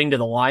for is getting to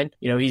the line.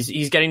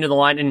 He's getting to the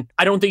line, and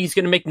I don't think he's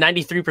going to make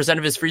 93%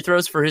 of his free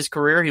throws for his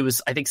career. He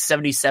was, I think,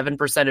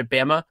 77% at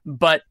Bama.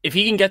 But if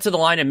he can get to the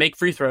line and make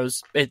free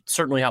throws, it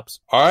certainly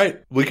helps. All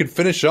right. We can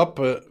finish up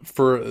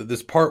for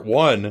this part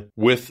one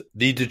with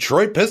the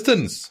Detroit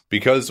Pistons,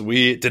 because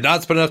we did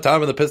not spend enough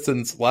time on the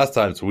Pistons last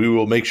time, so we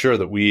will make sure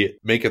that we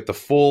make it the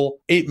full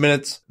 8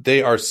 minutes.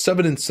 They are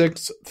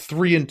 7-6,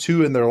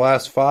 3-2 in their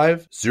last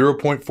 5,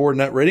 0.4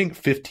 net rating,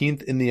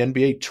 15th in the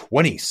NBA,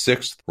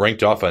 26th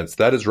ranked offense.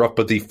 That is rough,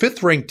 but the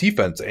 5th ranked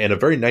defense and a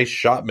very nice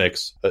shot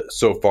mix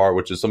so far,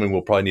 which is something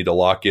we'll probably need to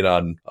lock in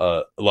on.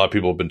 A lot of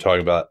people have been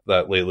talking about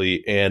that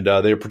lately, and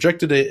they are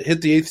projected to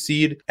hit the 8th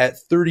seed at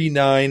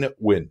 39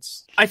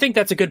 wins. I think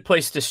that's a good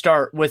place to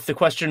start with the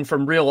question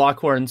from Real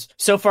Lockhorns.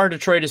 So far,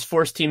 Detroit has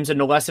forced teams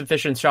into less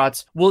efficient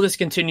shots. Will this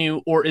continue,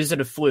 or is it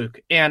a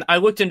fluke? And I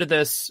looked into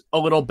this a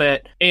little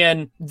bit,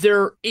 and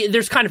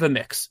there's kind of a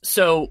mix.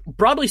 So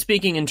broadly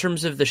speaking, in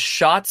terms of the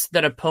shots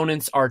that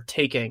opponents are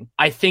taking,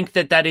 I think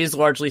that is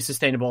largely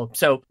sustainable.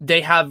 So they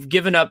have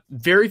given up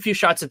very few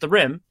shots at the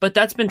rim, but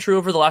that's been true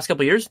over the last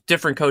couple of years.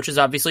 Different coaches,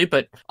 obviously,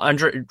 but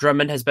Andre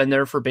Drummond has been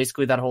there for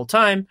basically that whole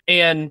time.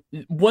 And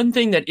one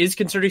thing that is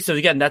concerning, so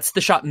again, that's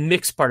the shot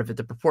mix part of it,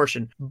 the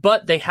proportion,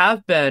 but they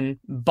have been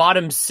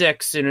bottom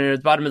 6 in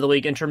the bottom of the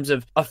league in terms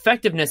of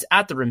effectiveness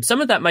at the rim. Some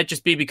of that might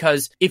just be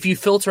because if you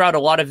filter out a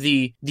lot of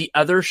the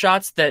other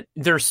shots, that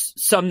there's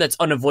some that's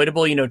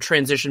unavoidable,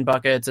 transition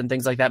buckets and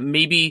things like that.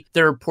 Maybe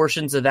there are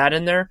portions of that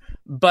in there,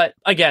 but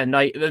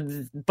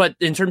again, but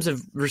in terms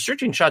of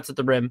restricting shots at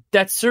the rim,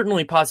 that's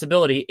certainly a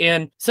possibility.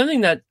 And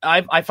something that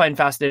I find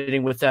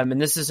fascinating with them,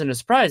 and this isn't a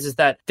surprise, is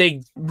that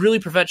they really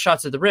prevent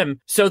shots at the rim.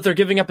 So they're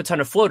giving up a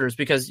ton of floaters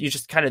because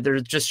they're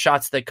just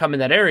shots that come in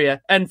that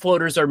area, and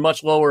floaters are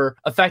much lower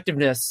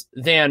effectiveness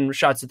than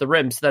shots at the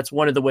rim. So that's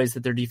one of the ways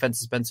that their defense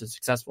has been so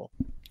successful.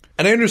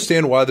 And I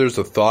understand why there's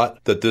a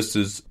thought that this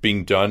is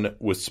being done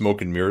with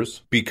smoke and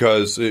mirrors,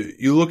 because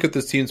you look at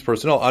this team's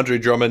personnel. Andre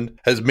Drummond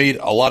has made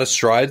a lot of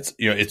strides.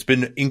 It's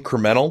been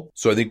incremental.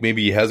 So I think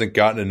maybe he hasn't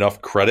gotten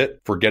enough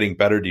credit for getting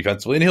better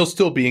defensively, and he'll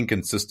still be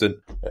inconsistent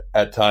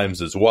at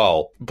times as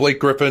well. Blake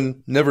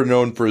Griffin, never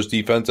known for his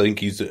defense. I think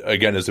he's,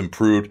 again, has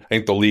improved. I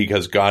think the league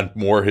has gone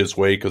more his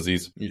way because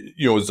he's,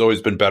 has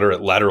always been better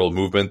at lateral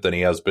movement than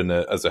he has been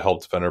as a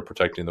help defender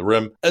protecting the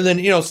rim. And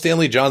then,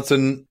 Stanley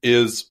Johnson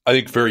is, I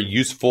think, very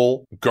useful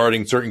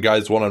guarding certain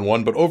guys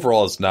one-on-one, but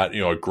overall is not,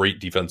 a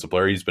great defensive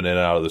player. He's been in and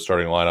out of the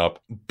starting lineup.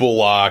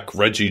 Bullock,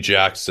 Reggie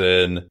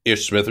Jackson,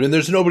 Ish Smith. I mean,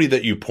 there's nobody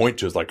that you point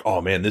to as like,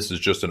 oh man, this is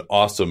just an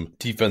awesome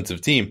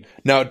defensive team.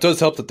 Now, it does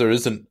help that there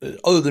isn't,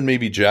 other than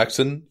maybe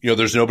Jackson,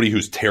 there's nobody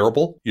who's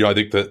terrible. I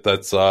think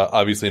that's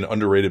obviously an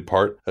underrated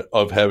part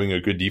of having a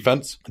good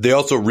defense. They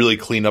also really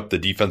clean up the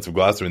defensive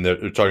glass. I mean,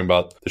 they're talking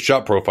about the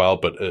shot profile,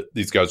 but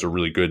these guys are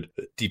really good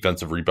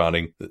defensive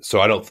rebounding.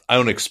 So I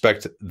don't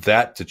expect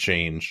that to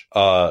change.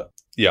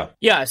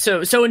 Yeah.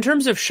 So in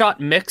terms of shot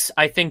mix,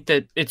 I think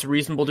that it's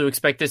reasonable to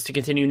expect this to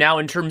continue. Now,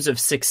 in terms of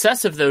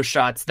success of those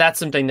shots, that's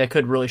something that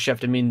could really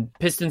shift. I mean,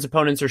 Pistons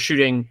opponents are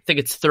shooting, I think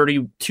it's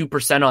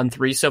 32% on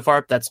 3 so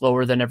far. That's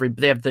lower than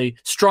they have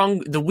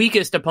the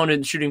weakest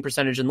opponent shooting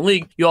percentage in the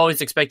league. You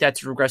always expect that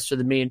to regress to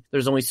the mean.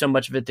 There's only so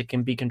much of it that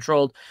can be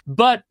controlled.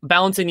 But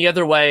balancing the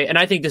other way, and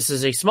I think this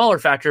is a smaller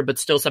factor, but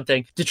still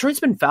something,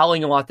 Detroit's been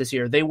fouling a lot this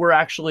year. They were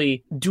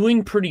actually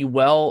doing pretty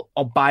well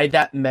by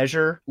that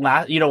measure.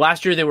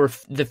 Last year they were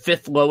the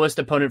 5th lowest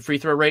opponent free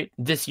throw rate.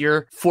 This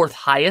year, 4th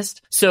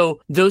highest.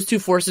 So those two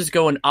forces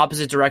go in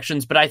opposite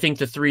directions, but I think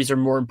the threes are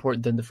more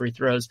important than the free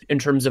throws in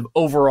terms of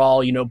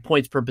overall,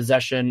 points per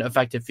possession,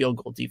 effective field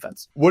goal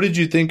defense. What did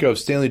you think of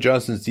Stanley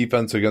Johnson's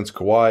defense against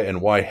Kawhi,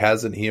 and why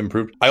hasn't he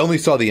improved? I only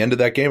saw the end of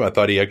that game. I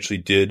thought he actually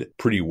did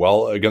pretty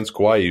well against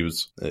Kawhi. He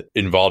was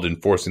involved in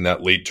forcing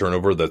that late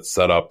turnover that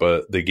set up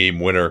the game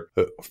winner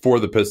for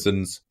the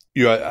Pistons.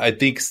 I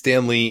think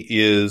Stanley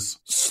is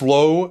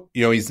slow.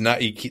 He's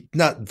not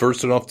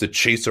versatile enough to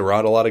chase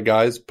around a lot of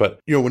guys. But,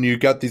 when you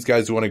got these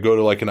guys who want to go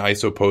to like an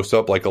ISO post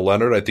up like a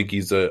Leonard, I think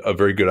he's a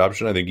very good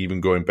option. I think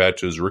even going back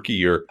to his rookie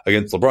year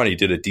against LeBron, he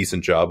did a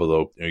decent job,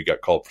 although he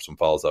got called for some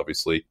fouls,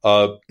 obviously.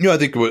 I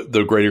think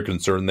the greater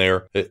concern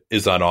there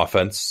is on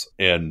offense.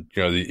 And,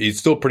 he's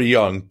still pretty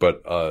young,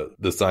 but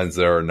the signs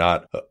there are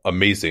not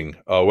amazing.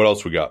 What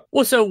else we got?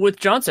 Well, so with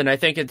Johnson, I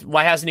think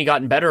why hasn't he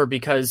gotten better?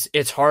 Because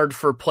it's hard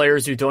for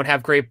players who don't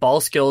have great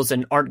ball skills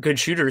and aren't good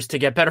shooters to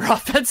get better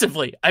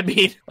offensively. I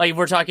mean, like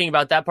we're talking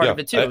about that part of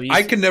it too.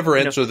 I can never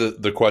answer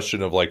the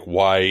question of like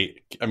why.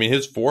 I mean,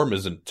 his form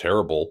isn't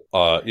terrible.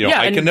 I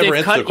can never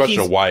answer the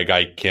question of why a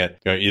guy can't,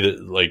 either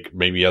like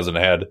maybe he hasn't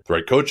had the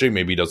right coaching,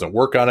 maybe he doesn't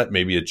work on it,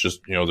 maybe it's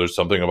just, there's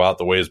something about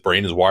the way his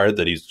brain is wired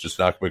that he's just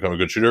not going to become a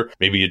good shooter.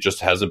 Maybe it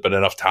just hasn't been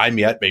enough time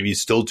yet. Maybe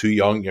he's still too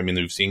young. I mean,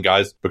 we've seen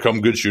guys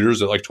become good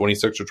shooters at like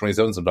 26 or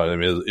 27 sometimes. I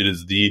mean, it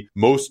is the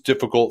most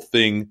difficult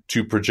thing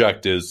to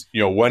project is,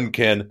 when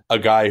can a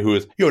guy who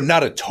is,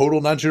 not a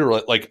total non-shooter,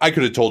 like I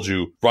could have told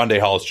you Rondé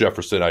Hollis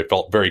Jefferson, I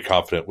felt very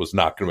confident was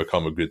not going to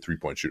become a good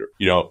 3-point shooter,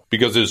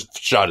 because his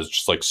shot is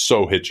just like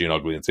so hitchy and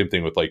ugly. And same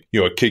thing with like,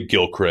 a Kid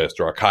Gilchrist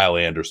or a Kyle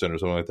Anderson or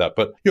something like that.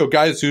 But,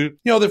 guys who,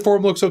 their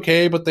form looks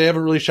okay, but they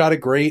haven't really shot it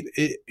great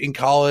in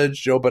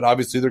college, but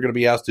obviously they're going to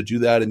be asked to do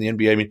that in the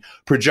NBA. I mean,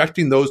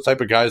 projecting those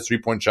type of guys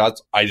 3-point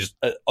shots, I just,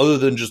 other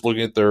than just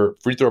looking at their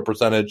free throw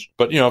percentage,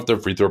 but, if their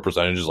free throw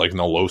percentage is like in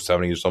the low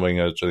 70s or something,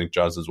 which I think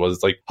Johnson's was,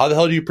 it's like, how the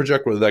hell do you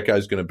project whether that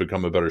guy's going to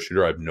become a better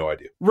shooter? I have no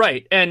idea.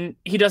 Right. And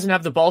he doesn't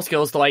have the ball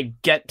skills to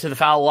like get to the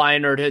foul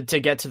line or to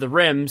get to the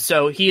rim.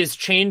 So he has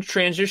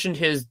transitioned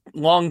his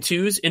long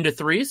twos into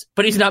threes,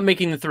 but he's not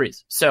making the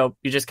threes. So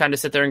you just kind of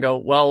sit there and go,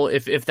 well,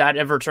 if that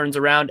ever turns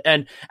around.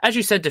 And as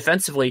you said,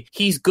 defensively,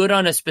 he's good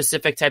on a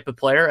specific type of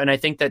player. And I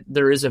think that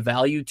there is a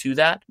value to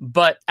that.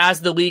 But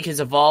as the league has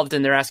evolved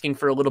and they're asking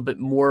for a little bit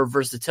more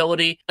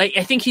versatility,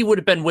 I think he would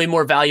have been way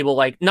more valuable,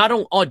 like not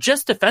only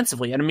just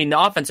defensively. And I mean, the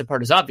offensive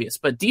part is obvious,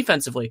 but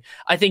defensively,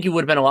 I think he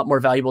would have been a lot more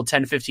valuable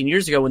 10, 15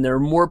 years ago when there were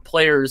more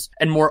players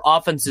and more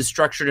offenses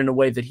structured in a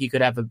way that he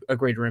could have a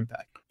greater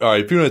impact. All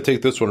right, if you want to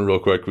take this one real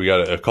quick, we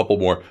got a couple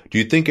more. Do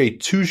you think a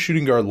 2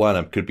 shooting guard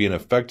lineup could be an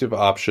effective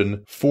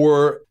option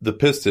for the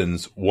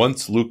Pistons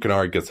once Luke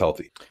Kennard gets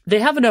healthy? They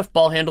have enough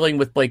ball handling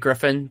with Blake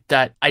Griffin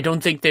that I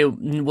don't think they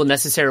will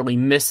necessarily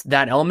miss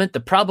that element. The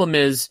problem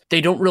is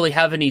they don't really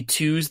have any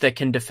 2s that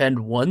can defend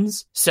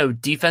 1s. So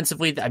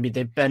defensively, I mean,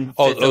 they've been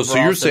overall, so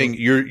you're saying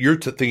you're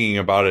thinking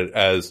about it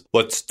as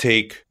let's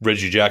take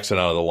Reggie Jackson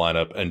out of the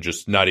lineup and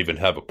just not even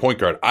have a point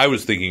guard. I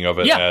was thinking of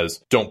it as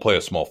don't play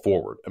a small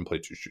forward and play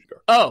 2 shooting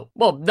guards. Oh,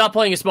 well, not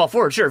playing a small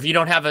forward. Sure, if you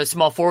don't have a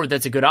small forward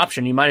that's a good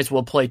option, you might as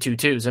well play 2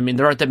 2s. I mean,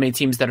 there aren't that many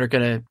teams that are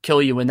going to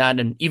kill you in that,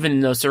 and even in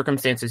those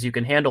circumstances, you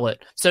can handle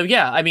it. So,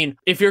 yeah, I mean,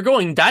 if you're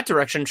going that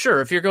direction, sure.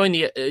 If you're going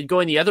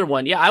the other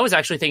one, yeah, I was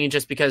actually thinking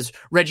just because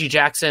Reggie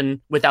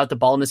Jackson without the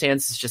ball in his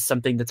hands is just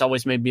something that's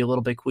always made me a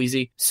little bit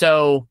queasy.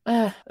 So,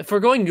 if we're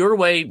going your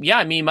way, yeah,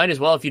 I mean, you might as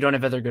well if you don't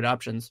have other good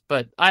options.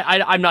 But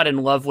I'm not in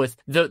love with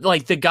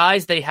the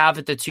guys they have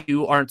at the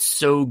 2 aren't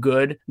so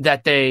good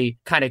that they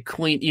kind of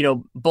clean.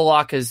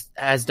 Bullock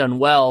has done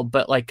well,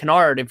 but like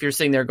Kennard, if you're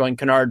sitting there going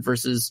Kennard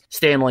versus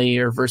Stanley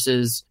or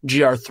versus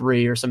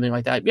GR3 or something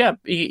like that, yeah,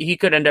 he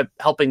could end up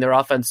helping their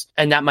offense,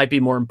 and that might be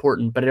more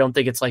important, but I don't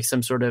think it's like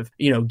some sort of,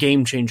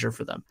 game changer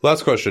for them.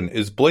 Last question.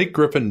 Is Blake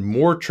Griffin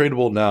more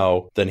tradable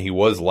now than he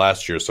was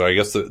last year? So I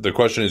guess the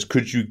question is,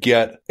 could you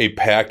get a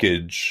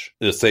package,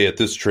 say at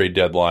this trade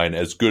deadline,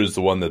 as good as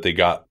the one that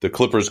the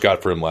Clippers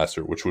got for him last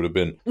year, which would have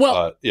been, you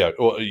want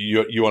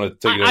to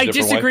take it a different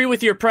disagree way?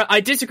 with your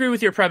I disagree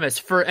with your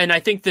premise and I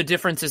think the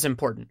difference is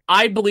important.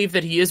 I believe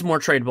that he is more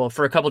tradable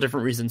for a couple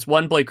different reasons.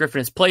 One, Blake Griffin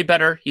has played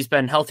better. He's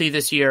been healthy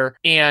this year,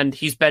 and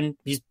he's been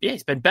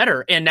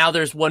better. And now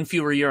there's one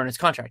fewer year on his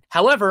contract.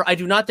 However, I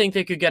do not think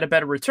they could get a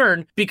better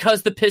return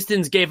because the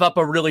Pistons gave up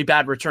a really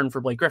bad return for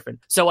Blake Griffin.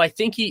 So I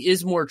think he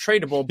is more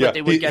tradable, but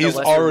they would get a lesser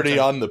he's already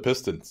return. on the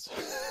Pistons.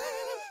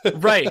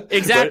 Right,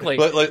 exactly.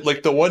 Right?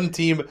 Like the one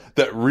team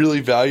that really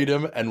valued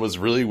him and was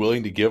really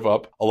willing to give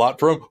up a lot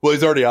for him, well,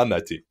 he's already on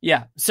that team.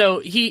 Yeah, so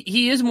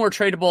he is more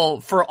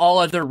tradable for all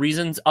other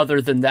reasons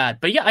other than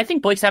that. But yeah, I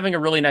think Blake's having a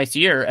really nice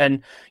year,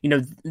 and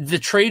the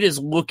trade is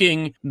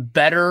looking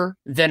better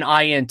than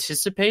I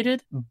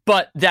anticipated.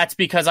 But that's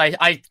because I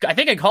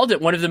think I called it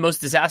one of the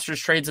most disastrous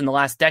trades in the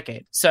last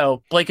decade.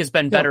 So Blake has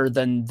been better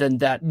than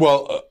that.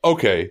 Well,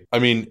 okay. I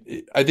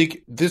mean, I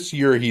think this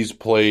year he's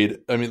played.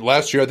 I mean,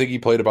 last year I think he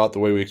played about the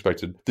way we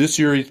expected. This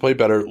year he's played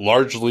better,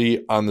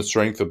 largely on the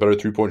strength of better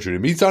 3-point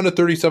shooting. He's down to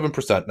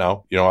 37%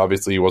 now.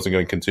 Obviously he wasn't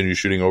going to continue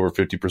shooting over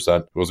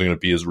 50%. It wasn't going to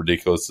be as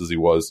ridiculous as he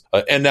was.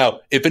 And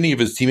now, if any of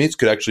his teammates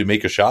could actually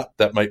make a shot,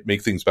 that might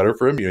make things better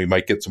for him. He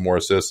might get some more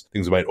assists.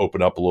 Things might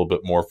open up a little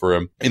bit more for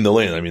him in the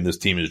lane. I mean, this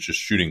team is just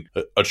shooting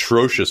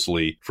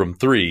atrociously from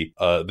 3.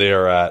 They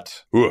are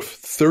at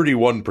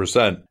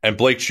 31%, and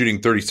Blake's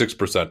shooting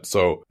 36%.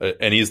 So,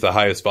 and he's the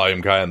highest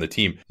volume guy on the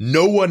team.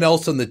 No one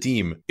else on the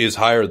team is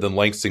higher than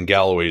Langston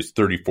Galloway Callaway's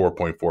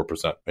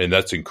 34.4%. And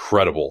that's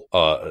incredible,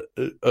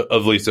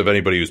 at least of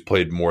anybody who's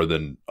played more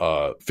than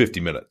 50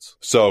 minutes.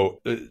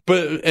 So,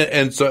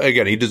 so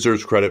again, he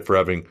deserves credit for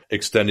having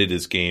extended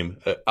his game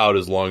out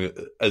as long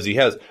as he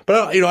has.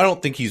 But I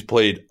don't think he's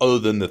played, other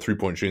than the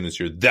 3-point shooting this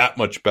year, that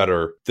much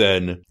better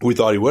than we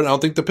thought he would. I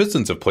don't think the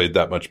Pistons have played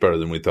that much better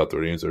than we thought.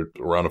 They're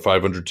around a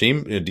 500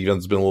 team.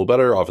 Defense has been a little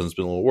better. Offense has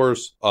been a little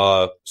worse.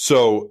 But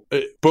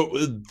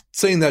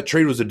saying that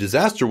trade was a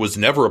disaster was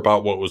never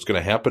about what was going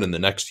to happen in the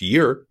next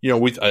year.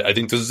 I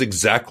think this is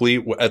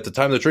exactly at the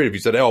time of the trade. If you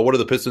said, "Oh, what are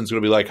the Pistons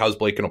going to be like? How's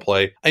Blake going to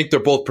play?" I think they're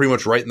both pretty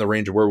much right in the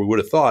range of where we would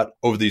have thought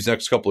over these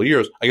next couple of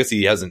years. I guess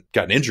he hasn't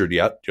gotten injured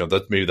yet.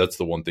 That's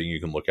the one thing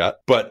you can look at.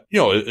 But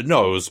it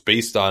was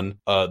based on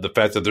the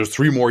fact that there's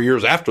 3 more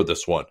years after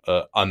this one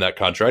on that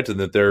contract, and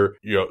that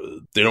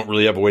they don't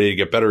really have a way to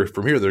get better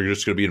from here. They're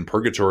just going to be in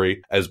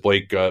purgatory as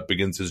Blake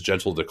begins his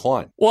gentle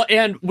decline. Well,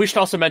 and we should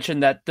also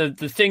mention that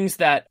the things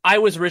that I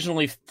was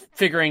originally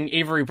figuring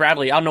Avery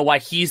Bradley, I don't know why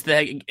he's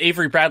the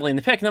Avery Bradley in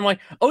the pick, and I'm like,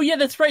 oh yeah,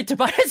 that's right,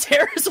 Tobias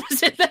Harris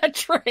was in that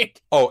trade.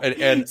 Oh,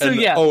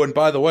 and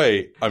by the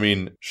way, I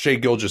mean, Shai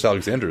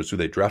Gilgeous-Alexander is who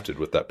they drafted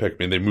with that pick. I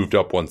mean, they moved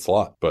up one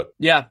slot, but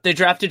yeah, they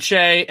drafted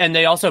Shai, and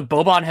they also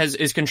Boban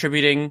is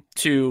contributing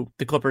to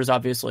the Clippers,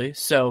 obviously.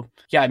 So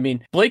yeah, I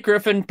mean, Blake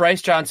Griffin,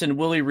 Bryce Johnson,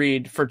 Willie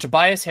Reed for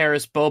Tobias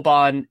Harris,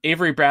 Boban,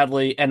 Avery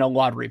Bradley, and a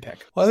lottery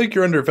pick. Well, I think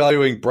you're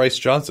undervaluing Bryce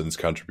Johnson's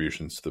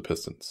contributions to the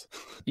Pistons.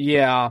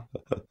 Yeah.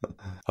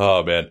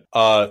 Oh, man.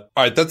 All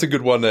right, that's a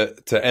good one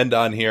to end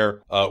on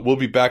here. We'll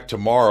be back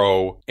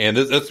tomorrow, and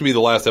that's going to be the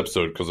last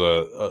episode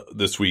because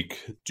this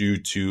week due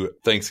to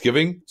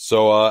Thanksgiving.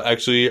 So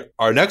actually,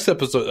 our next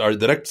episode,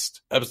 the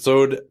next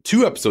episode,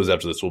 2 episodes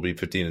after this will be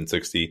 15 and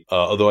 60,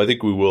 although I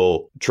think we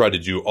will try to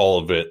do all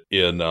of it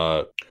in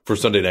for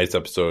Sunday night's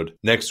episode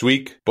next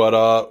week.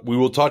 But we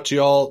will talk to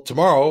y'all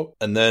tomorrow,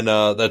 and then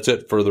that's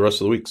it for the rest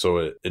of the week.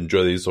 So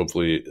enjoy these.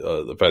 Hopefully,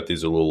 the fact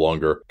these are a little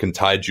longer can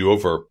tide you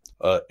over.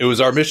 It was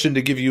our mission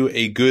to give you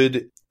a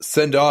good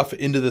send off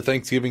into the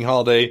Thanksgiving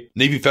holiday.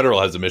 Navy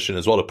Federal has a mission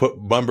as well to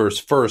put members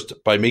first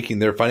by making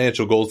their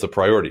financial goals the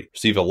priority.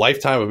 Receive a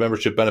lifetime of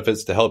membership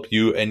benefits to help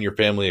you and your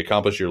family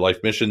accomplish your life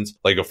missions,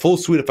 like a full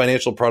suite of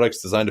financial products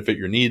designed to fit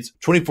your needs,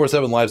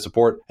 24/7 live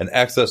support, and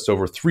access to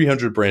over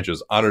 300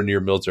 branches on or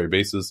near military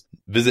bases.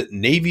 Visit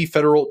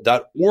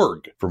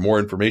NavyFederal.org for more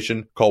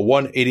information. Call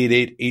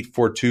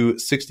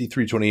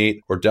 1-888-842-6328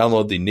 or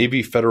download the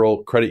Navy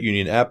Federal Credit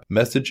Union app.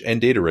 Message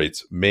and data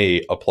rates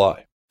may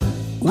apply.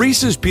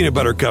 Reese's Peanut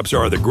Butter Cups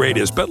are the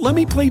greatest, but let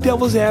me play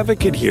devil's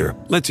advocate here.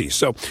 Let's see.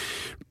 So,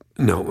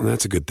 no,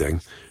 that's a good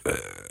thing.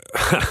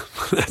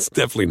 That's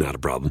definitely not a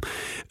problem.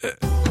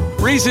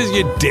 Reese's,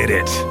 you did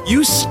it.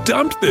 You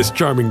stumped this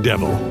charming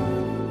devil.